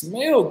only does she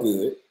smell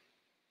good,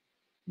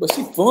 but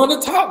she fun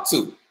to talk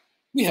to.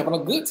 We having a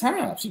good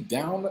time. She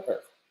down to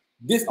earth.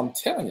 This, I'm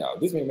telling y'all,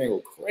 this man go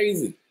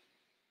crazy.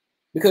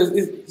 Because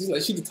it's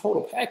like she's the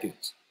total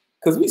package.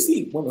 Because we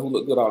see women who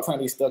look good all the time,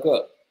 they stuck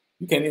up.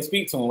 You can't even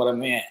speak to them without a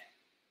man.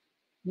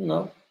 You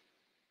know?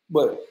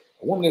 But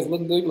a woman that's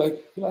looking good,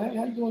 like, you know, hey,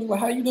 how you doing? Like,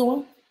 how you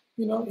doing?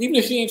 You know, even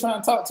if she ain't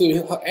trying to talk to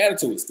you, her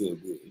attitude is still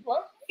good. You know what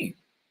I mean?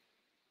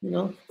 You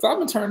know? Because I've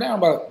been turned down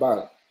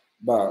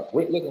by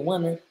great looking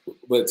women,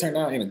 but turned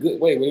down in a good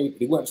way. Where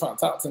they weren't trying to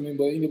talk to me,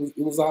 but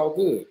it was all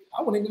good.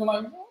 I wouldn't even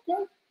like,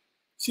 okay.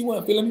 She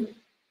wasn't feeling me,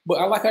 but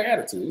I like her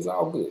attitude. It's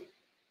all good.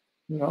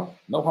 You know,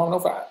 no harm, no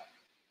foul.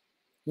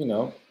 You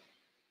know,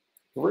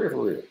 for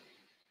real.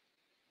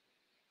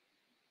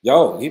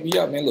 Yo, hit me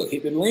up, man. Look,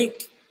 hit the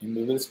link in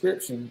the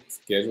description.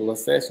 Schedule a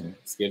session.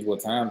 Schedule a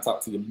time.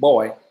 Talk to your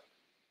boy.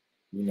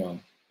 You know,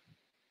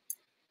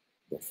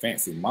 the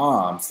fancy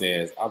mom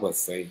says, I would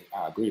say,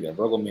 I agree that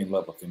Virgo men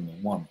love a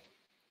feminine woman,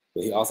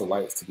 but he also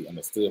likes to be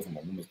understood from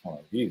a woman's point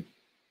of view.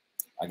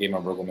 I gave my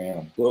Virgo man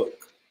a book,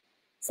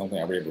 something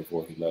I read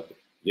before. He loved it.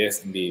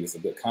 Yes, indeed. It's a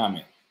good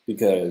comment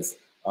because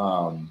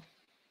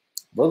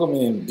Virgo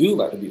men do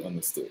like to be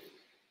understood,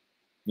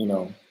 you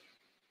know,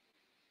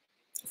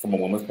 from a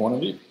woman's point of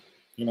view,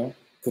 you know,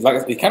 because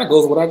like it kind of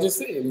goes with what I just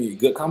said. I mean,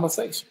 good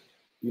conversation,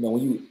 you know,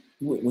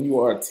 when you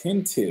are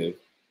attentive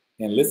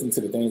and listen to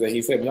the things that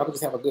he said, y'all can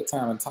just have a good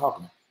time and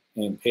talking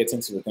and pay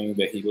attention to the things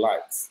that he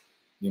likes.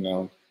 You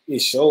know, it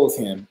shows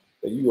him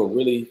that you are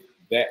really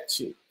that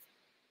chick.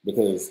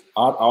 Because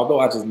although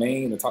I just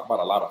named and talk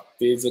about a lot of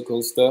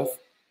physical stuff,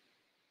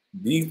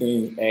 these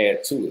things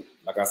add to it.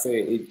 Like I said,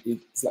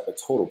 it's like a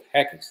total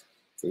package.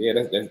 So yeah,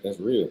 that's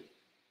real.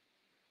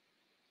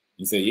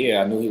 You say,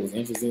 yeah, I knew he was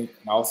interesting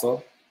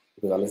also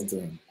because I listened to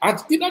him.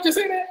 Did I just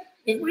say that?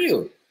 It's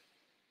real.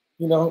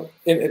 You know,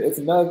 it's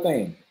another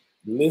thing.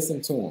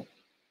 Listen to him.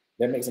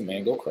 That makes a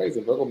man go crazy.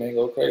 Virgo man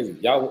go crazy.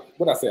 Y'all,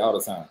 what I say all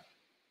the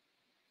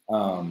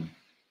time.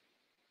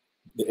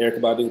 The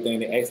Erykah Badu thing,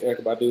 they asked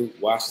Erykah Badu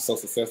why she's so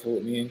successful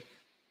with men.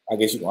 I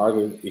guess you can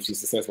argue if she's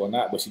successful or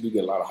not, but she do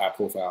get a lot of high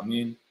profile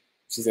men.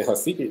 She said her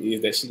secret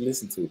is that she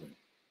listened to them.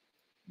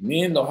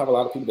 Men don't have a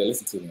lot of people that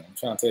listen to them. I'm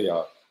trying to tell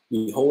y'all,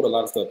 we hold a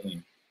lot of stuff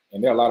in.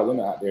 And there are a lot of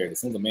women out there, as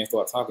soon as a man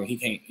starts talking, he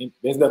can't,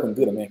 there's nothing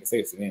good a man can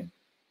say to them.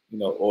 You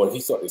know, or if he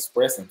start to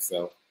express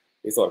himself,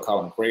 they start to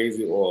call him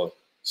crazy or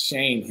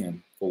shame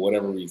him for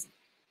whatever reason.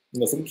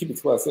 You know, so we keep it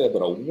to ourselves.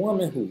 But a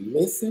woman who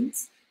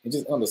listens and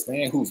just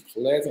understands, who's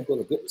pleasant,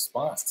 who's a good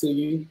response to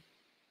you,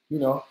 you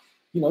know,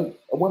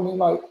 a woman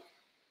like,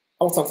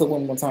 I was talking to a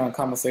woman one time,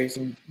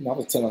 conversation, you know, I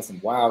was telling her some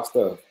wild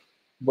stuff,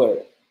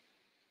 but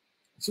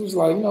she was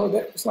like, you know,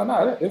 it's like,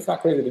 nah, that's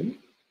not crazy to me.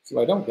 She's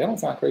like, that don't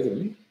sound crazy to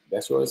me.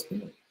 That's your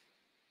experience.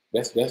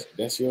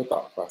 That's your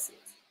thought process.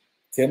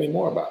 Tell me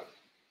more about it.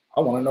 I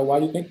want to know why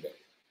you think that.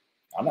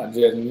 I'm not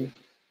judging you.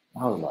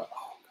 I was like,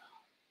 oh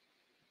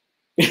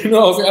God. You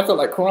know what I'm saying? I felt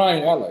like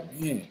crying. I was like,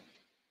 man,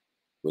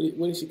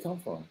 where did she come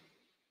from?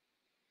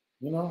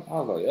 You know, I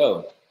was like,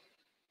 oh,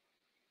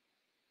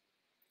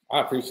 I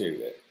appreciate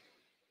that.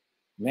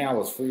 Now I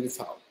was free to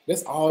talk.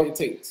 That's all it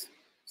takes.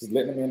 Just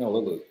letting them know,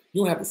 look,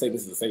 you don't have to say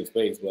this is a safe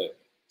space, but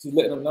just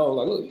letting them know,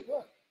 like,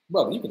 look,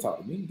 brother, you can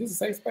talk to me. This is a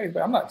safe space,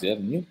 but I'm not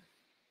judging you.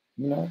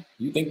 You know,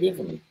 you think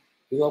differently.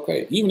 It's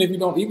okay. Even if you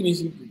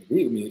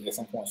agree with me at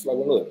some point, she's like,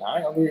 well, look, I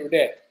ain't agree with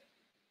that.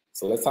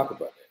 So let's talk about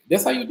that.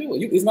 That's how you do it.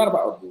 It's not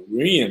about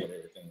agreeing with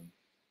everything.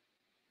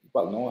 It's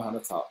about knowing how to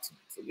talk to them.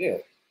 So yeah,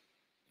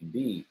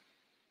 indeed.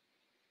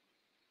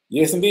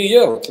 Yes, indeed.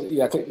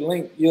 Yeah, click the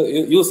link.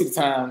 You'll see the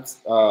times.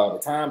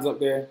 The times up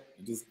there.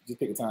 Just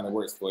pick a time that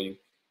works for you.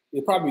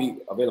 It'll probably be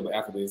available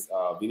after this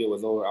video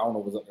is over. I don't know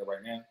what's up there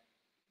right now,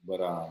 but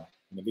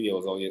when the video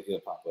is over, it'll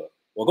pop up.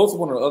 Well, go to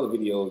one of the other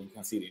videos. You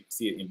can see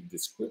it in the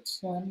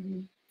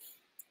description.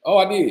 Oh,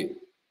 I did.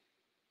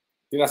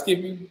 Did I skip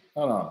you?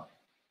 Hold on.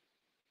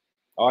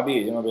 Oh, I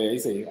did. You know, he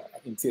said I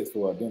can tips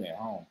for a dinner at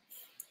home.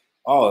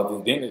 Oh,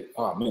 the dinner.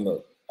 Oh man,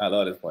 look, I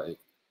love this part.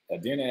 A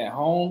dinner at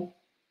home.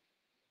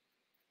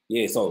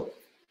 Yeah, so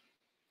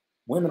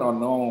women are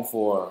known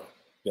for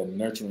their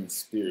nurturing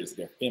spirits,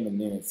 their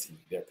femininity,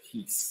 their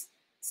peace.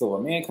 So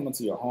a man coming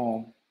to your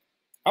home,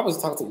 I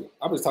was talking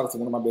to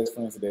one of my best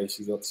friends today.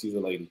 She's a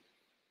lady.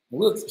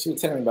 She was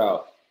telling me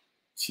about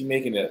she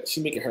making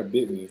her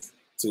business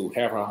to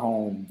have her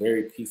home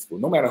very peaceful,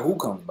 no matter who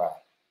comes by.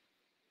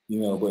 You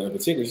know, but in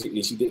particular,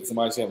 if she gets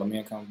somebody, she have a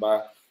man come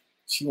by,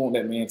 she want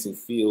that man to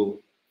feel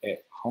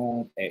at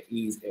home, at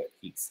ease, at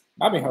peace.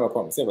 I've been in her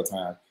apartment several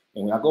times,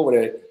 and when I go over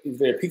there, it's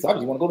very peaceful. I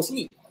just want to go to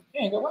sleep. I'm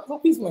like, man, what's so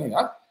peaceful in here?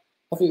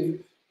 I feel,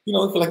 you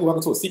know, I feel like we're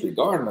walking to a secret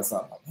garden or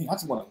something. Like, man, I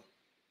just want to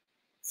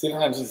sit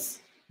down and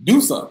just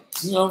do something.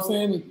 You know what I'm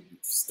saying?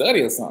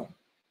 Study or something.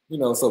 You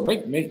know, so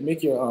make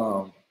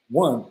your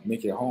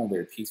make your home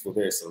very peaceful,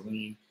 very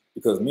serene,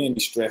 because men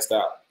be stressed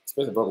out,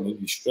 especially Virgo, men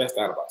be stressed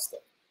out about stuff.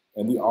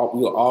 And we're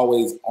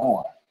always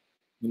on.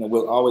 You know,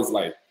 we're always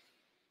like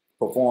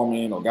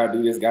performing or gotta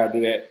do this, gotta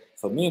do that.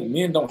 So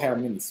men don't have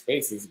many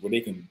spaces where they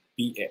can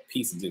be at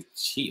peace and just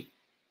chill.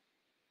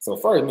 So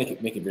first, make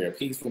it very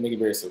peaceful, make it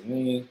very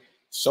serene.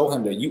 Show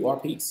him that you are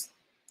peace.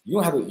 You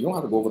don't have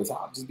to go over the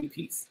top. Just be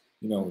peace.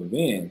 You know, and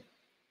then,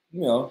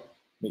 you know,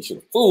 make sure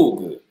the food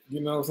good.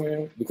 You know what I'm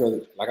saying?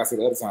 Because like I said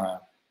the other time,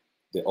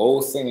 the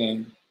old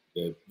saying,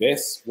 the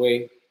best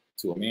way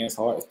to a man's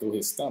heart is through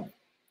his stomach,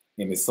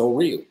 and it's so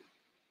real.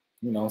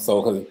 You know,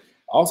 so because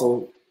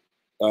also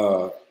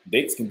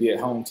dates can be at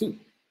home too.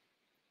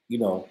 You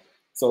know,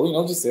 so you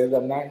know, just set it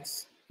up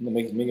nice. You know,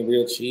 make it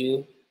real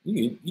chill.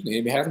 You can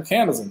even have some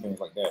candles and things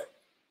like that.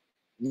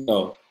 You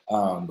know,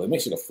 but make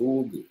sure the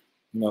food good.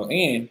 You know,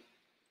 and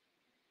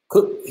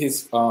cook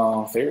his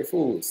favorite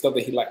food, stuff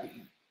that he like to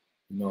eat.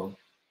 You know,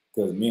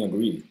 because men are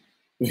greedy.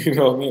 You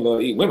know, men love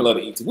to eat. Women love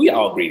to eat too. We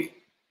all greedy.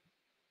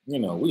 You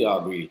know, we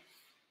all greedy.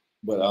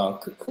 But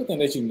cook them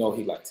that you know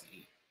he likes to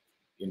eat.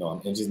 You know,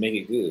 and just make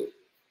it good.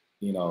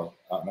 You know,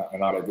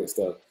 and all that good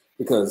stuff.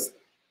 Because,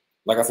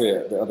 like I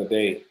said the other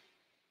day,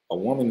 a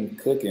woman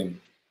cooking,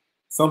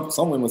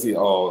 some women say,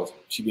 oh,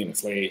 she being a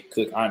slave,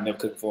 cook. I never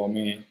cook for a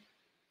man.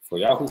 For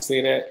y'all who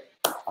say that,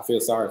 I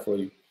feel sorry for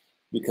you,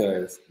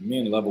 because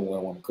men love it when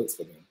a woman cooks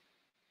for them.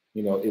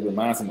 You know, it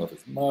reminds him of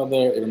his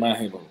mother. It reminds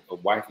him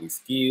of wifely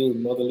skills,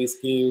 motherly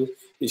skills.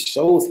 It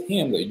shows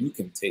him that you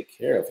can take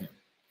care of him.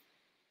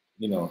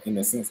 You know, in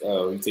the sense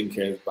of you taking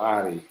care of his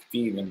body,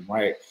 feeding him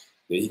right,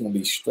 that he can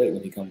be straight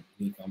when he come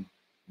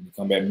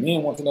back.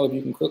 Men want to know if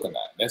you can cook or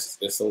not. That's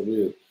so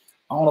real.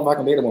 I don't know if I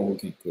can date a woman who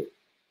can't cook,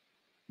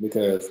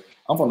 because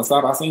I'm from the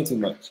South. I've seen too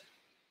much.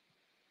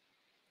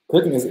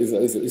 Cooking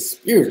is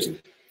spiritual.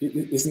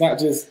 It's not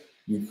just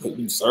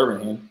you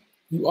serving him.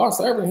 You are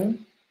serving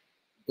him.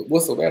 But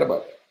what's so bad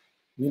about that?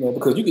 You know,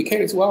 because you get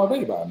catered to all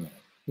day by a man.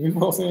 You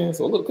know what I'm saying?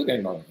 So a little cooking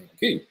ain't gonna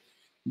kill you.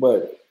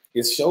 But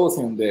it shows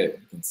him that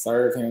you can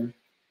serve him,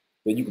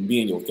 that you can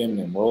be in your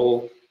feminine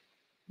role,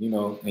 you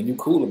know, and you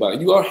cool about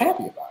it. You are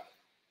happy about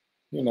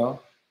it, you know.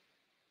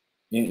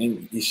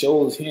 And it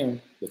shows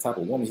him the type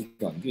of woman he's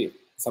gonna get,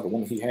 the type of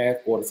woman he has,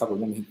 or the type of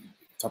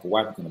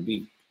wife he's gonna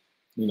be.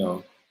 You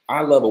know,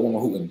 I love a woman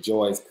who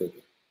enjoys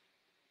cooking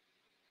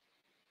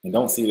and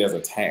don't see it as a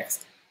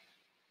task.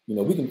 You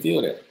know, we can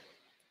feel that.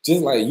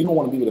 Just like you don't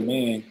want to be with a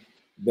man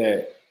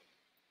that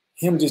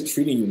him just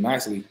treating you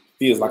nicely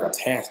feels like a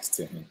task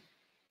to him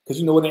because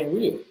you know it ain't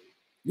real.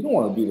 You don't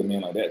want to be the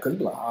man like that because you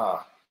be like,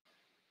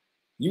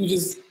 you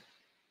just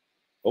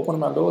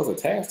opening my doors a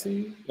task to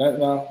you.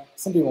 Now,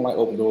 some people don't like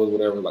open doors,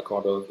 whatever, like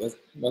car doors. That's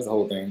the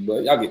whole thing.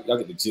 But y'all get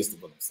the gist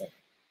of what I'm saying.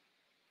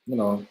 You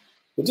know,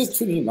 but just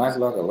treating you nice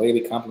like a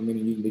lady,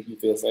 complimenting you, making you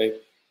feel safe.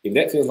 If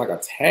that feels like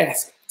a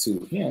task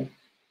to him,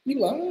 you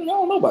be like, I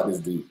don't know about this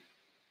dude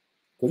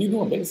because you're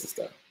doing basic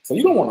stuff. So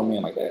you don't want a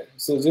man like that.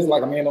 So just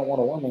like a man don't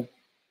want a woman,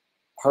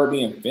 her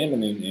being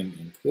feminine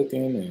and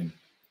cooking and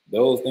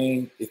those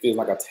things, it feels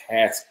like a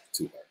task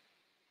to her,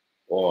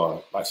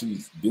 or like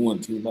she's doing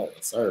too much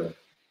and serving.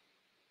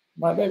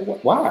 My baby,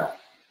 why?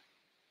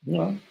 You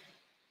know.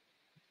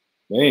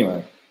 But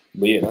anyway,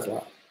 but yeah, that's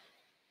why.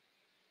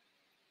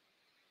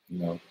 You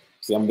know,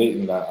 see, I'm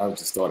dating. I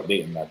just started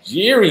dating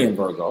Nigerian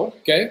Virgo.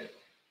 Okay,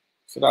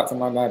 shout out to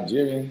my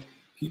Nigerian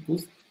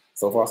peoples.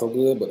 So far, so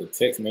good. But the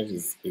text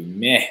messages is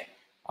meh.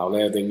 Our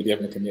last day we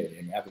definitely connected,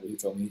 and after he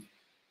told me,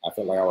 I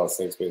felt like I was a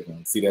safe space for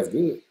him. See, that's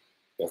good.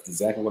 That's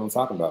exactly what I'm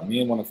talking about.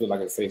 Men want to feel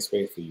like a safe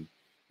space for you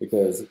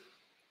because,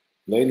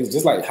 ladies,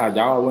 just like how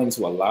y'all run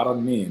into a lot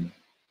of men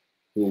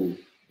who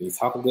they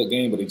talk a good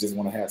game, but they just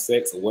want to have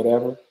sex or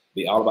whatever.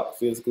 They all about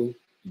the physical.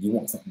 You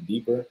want something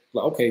deeper.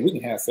 Like, okay, we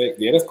can have sex.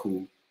 Yeah, that's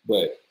cool.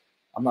 But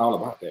I'm not all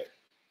about that.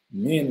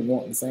 Men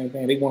want the same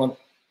thing. They want to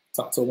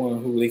talk to a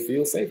woman who they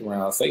feel safe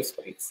around, a safe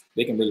space.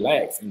 They can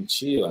relax and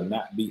chill and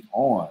not be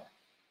on.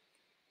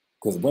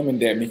 Because women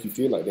that make you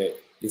feel like that,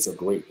 it's a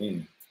great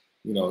thing.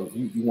 You know,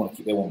 you want to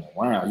keep that woman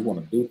around. You want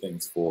to do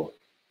things for her.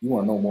 You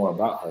want to know more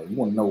about her. You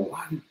want to know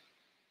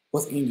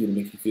what's in you to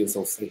make you feel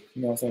so safe.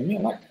 You know what I'm saying?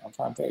 Men like that. I'm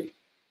trying to tell you.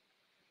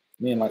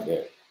 Men like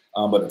that.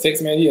 But the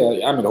text, man,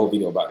 yeah, I made a whole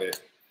video about that.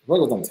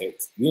 Virgos don't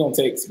text. We don't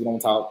text. We don't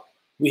talk.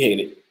 We hate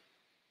it.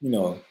 You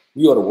know,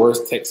 we are the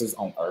worst texters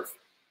on earth.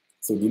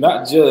 So do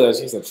not judge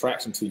his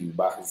attraction to you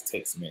by his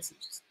text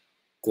messages.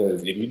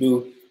 Because if you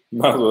do, you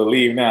might as well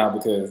leave now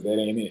because that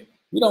ain't it.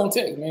 We don't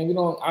text, man. We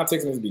don't. Our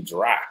text messages be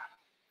dry.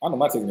 I know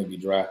my text messages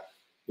be dry.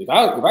 If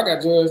I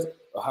got judged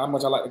how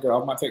much I like the girl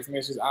off my text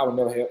messages, I would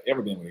never have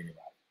ever been with anybody.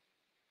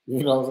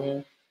 You know what I'm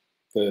saying?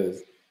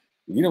 Because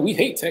we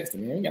hate texting,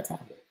 man. We ain't got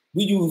time for it.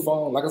 We use the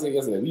phone, like I said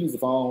yesterday. We use the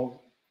phone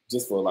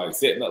just for like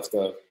setting up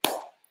stuff.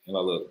 And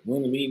like, look, we're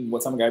in the meeting.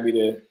 What time I gotta be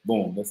there?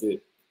 Boom, that's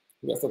it.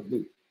 We got stuff to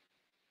do.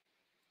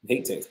 We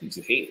hate text. We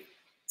just hate it.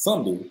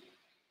 Some do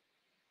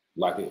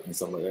like it and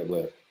stuff like that,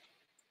 but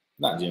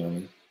not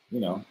generally. You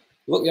know,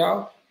 look,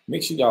 y'all.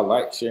 Make sure y'all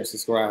like, share, and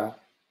subscribe.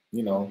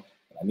 You know,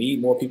 I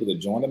need more people to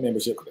join the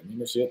membership because the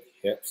membership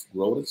helps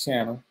grow the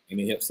channel and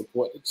it helps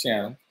support the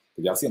channel.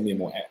 Because y'all see I'm being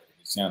more active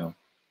in the channel.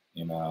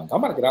 And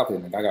I'm about to get out there,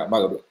 man. I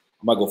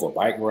might go for a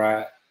bike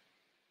ride.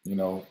 You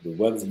know, the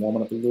weather's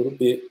warming up a little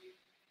bit.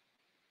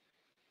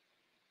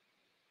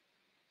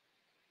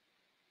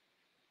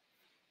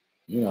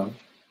 You know,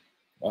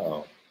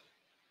 uh-oh.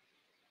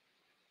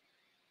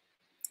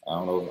 I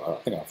don't know. I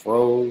think I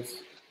froze.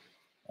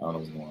 I don't know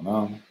what's going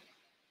on.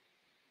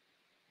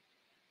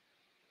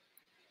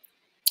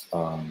 I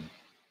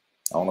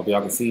don't know if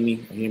y'all can see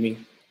me or hear me,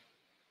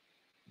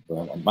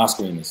 but my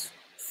screen is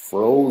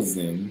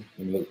frozen.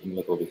 Let me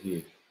look over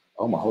here.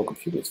 Oh, my whole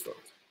computer is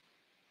frozen.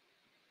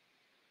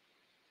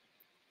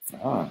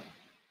 All right.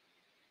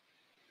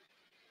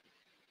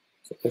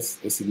 So let's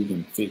see if we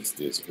can fix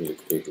this really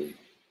quickly.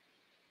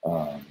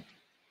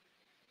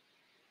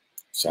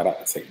 Shout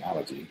out to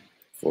technology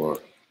for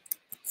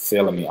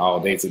failing me all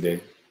day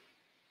today.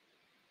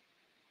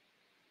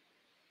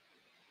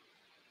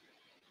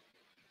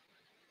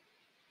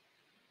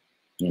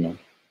 You know,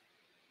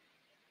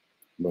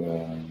 but I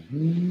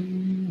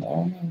don't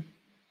know.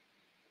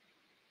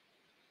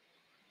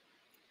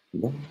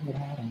 Lord,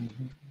 I don't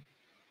know.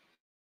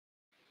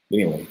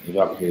 Anyway, if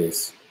y'all can hear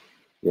this,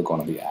 we're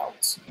going to be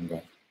out.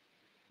 Okay,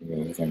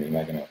 it's going to be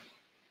making up.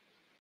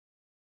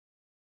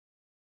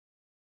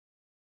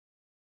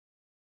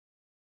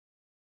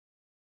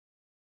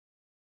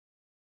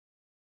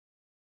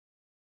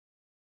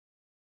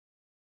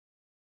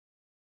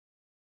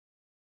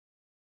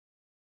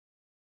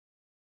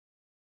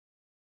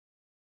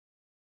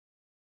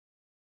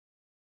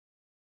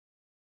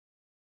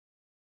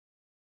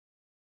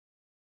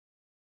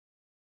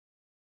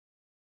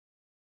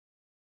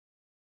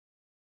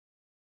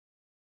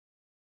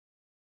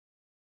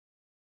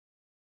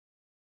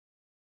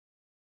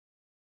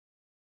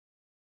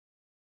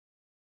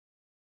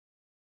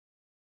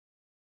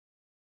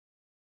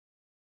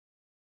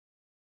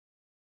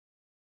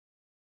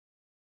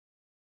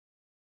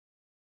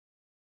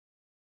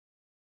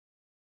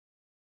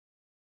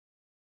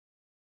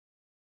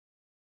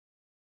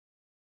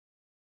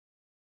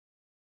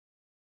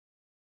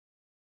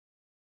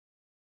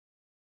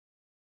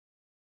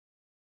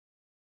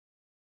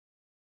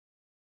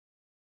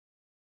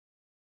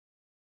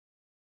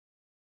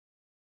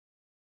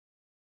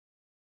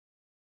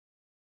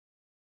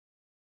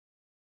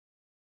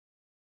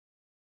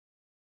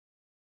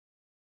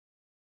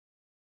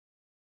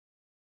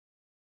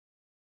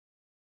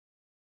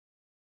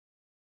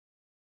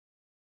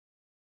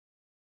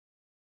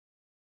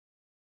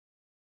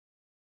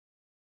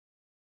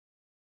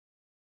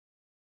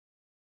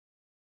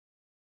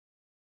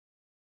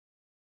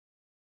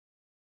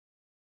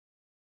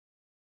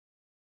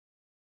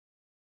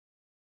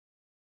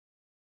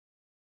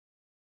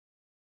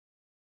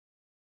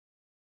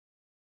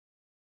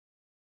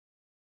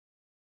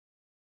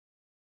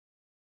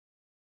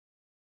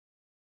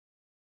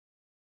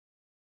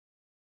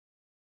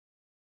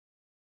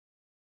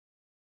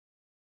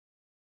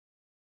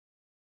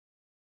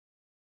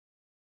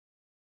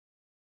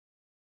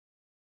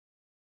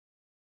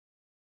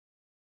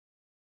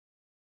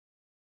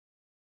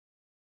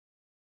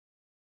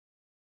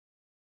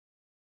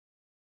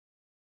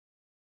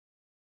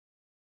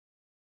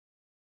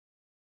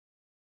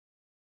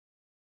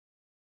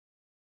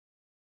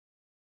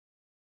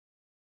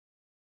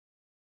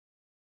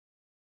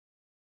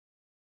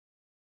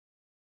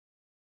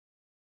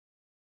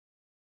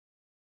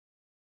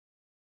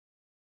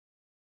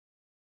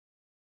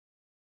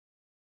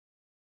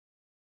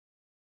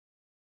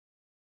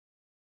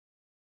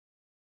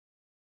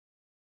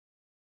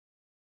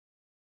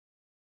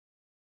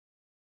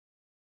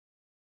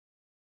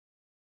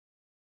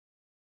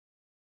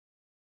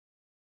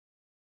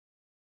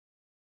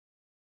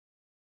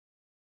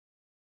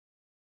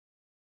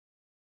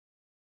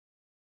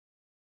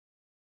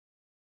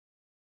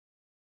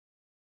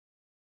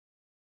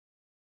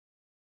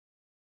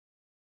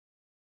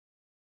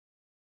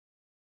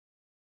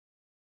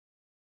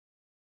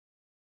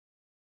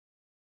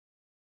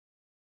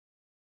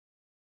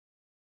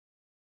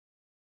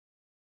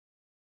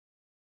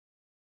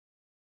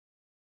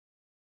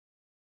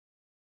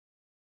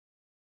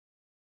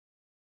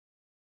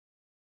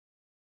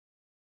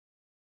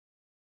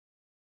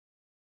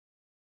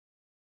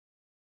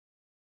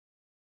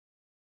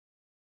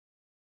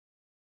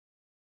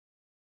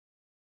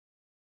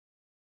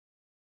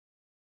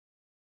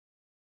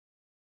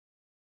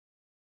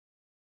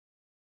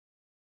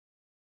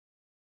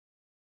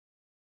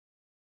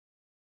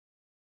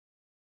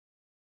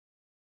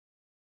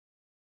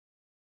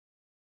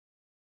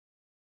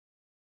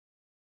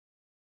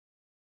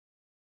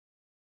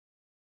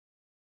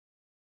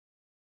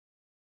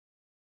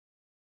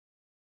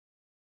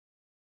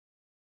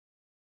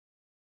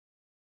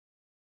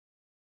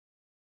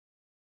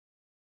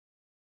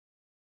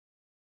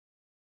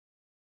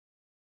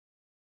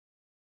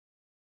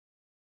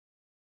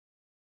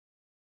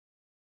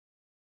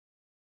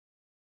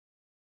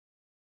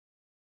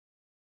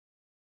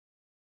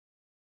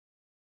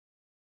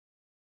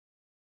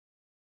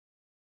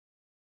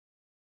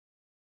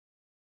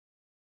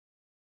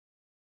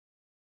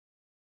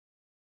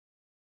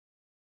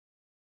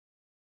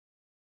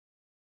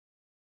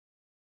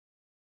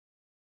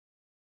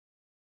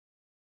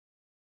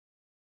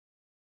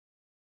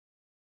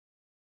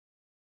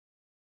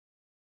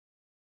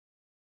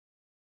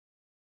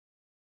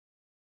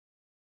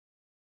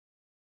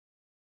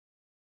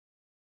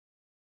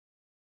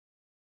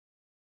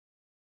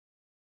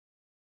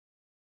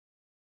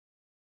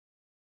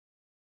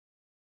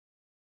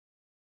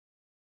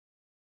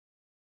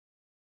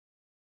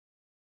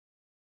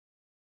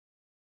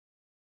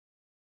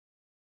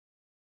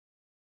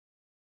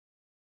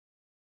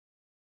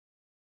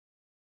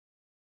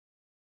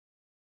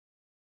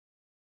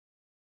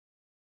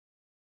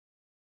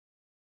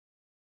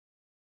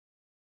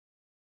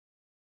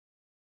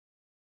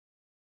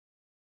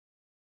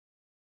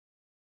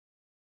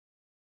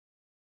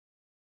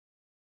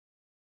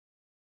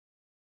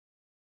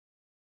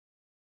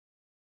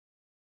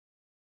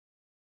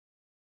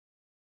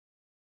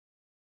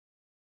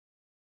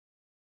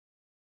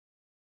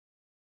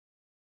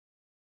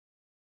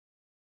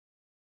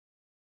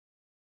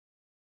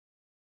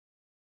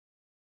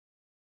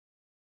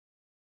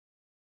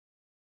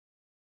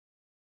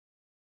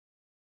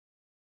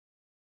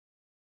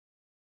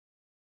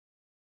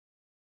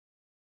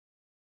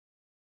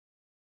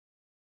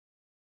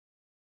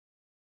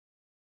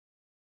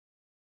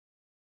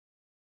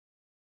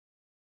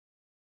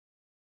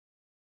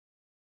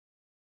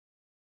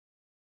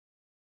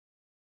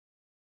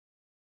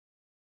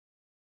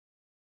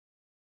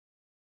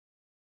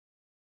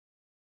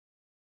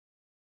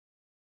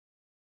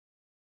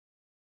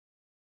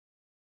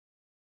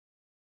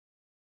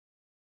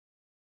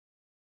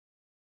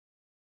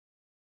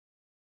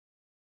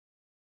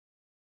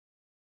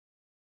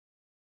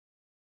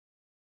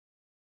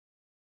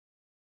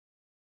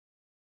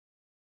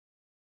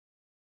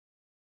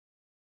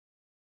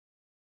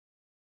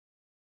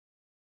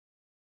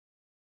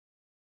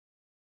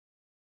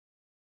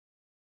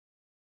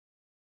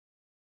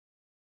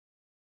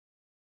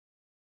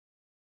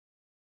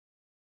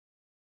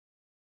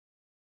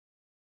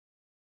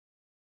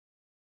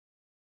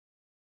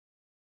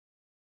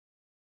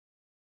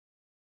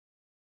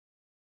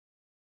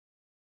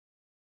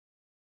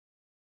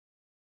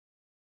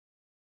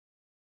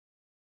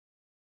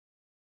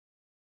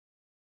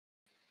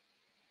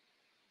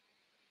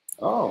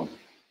 Oh,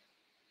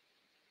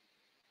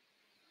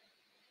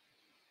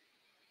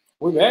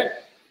 we back.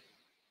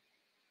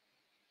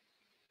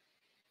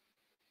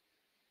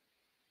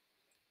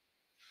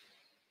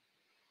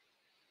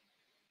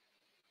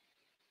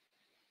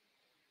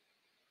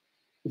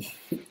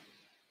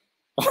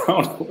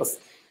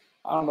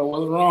 I don't know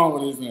what's wrong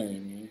with this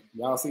name, man.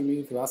 Y'all see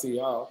me? Cause I see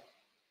y'all.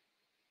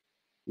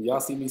 Y'all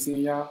see me seeing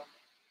y'all?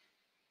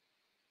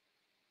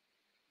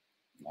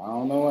 I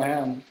don't know what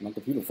happened. My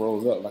computer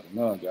froze up like a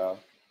mug, y'all.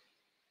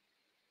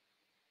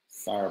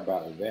 Sorry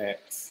about that.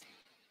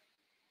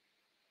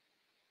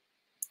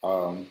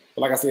 But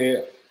like I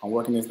said, I'm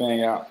working this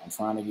thing out. I'm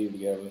trying to get it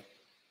together.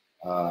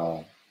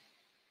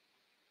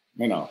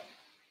 You know,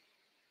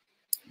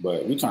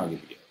 but we trying to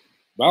get it together.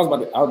 But I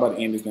was about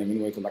to end this thing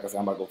anyway, because like I said,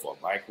 I'm about to go for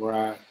a bike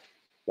ride.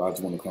 But I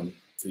just want to come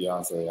to y'all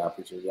and say I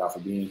appreciate y'all for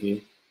being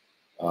here.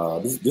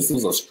 This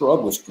was a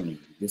struggle stream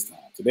this time.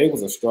 Today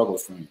was a struggle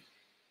stream.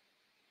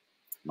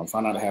 I'm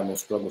trying not to have no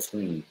struggle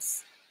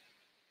streams.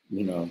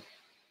 You know,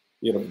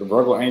 yeah, the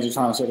Virgo angel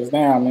trying to shut us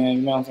down, man.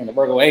 You know what I'm saying? The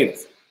Virgo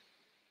haters.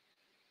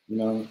 You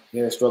know,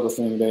 yeah, struggle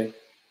stream today.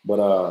 But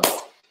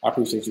I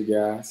appreciate you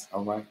guys.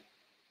 All right.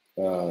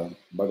 About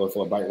to go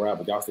for a bike ride,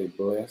 but y'all stay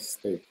blessed,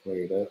 stay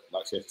prayed up,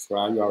 like, share,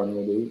 subscribe. You already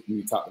know what to do. You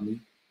need to talk to me,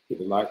 hit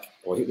the like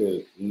or hit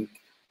the link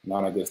and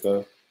all that good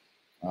stuff.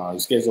 You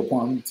schedule an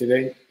appointment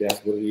today,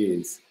 that's what it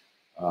is.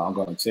 I'm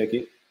gonna check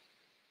it.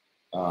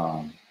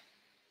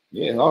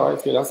 Yeah, all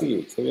right, good. I see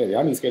it. So yeah,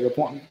 y'all need to schedule an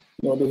appointment.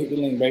 You know what to do, hit the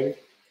link, baby.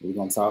 We're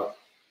gonna talk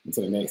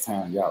until the next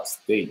time. Y'all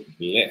stay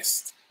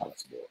blessed. I'll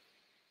let you go.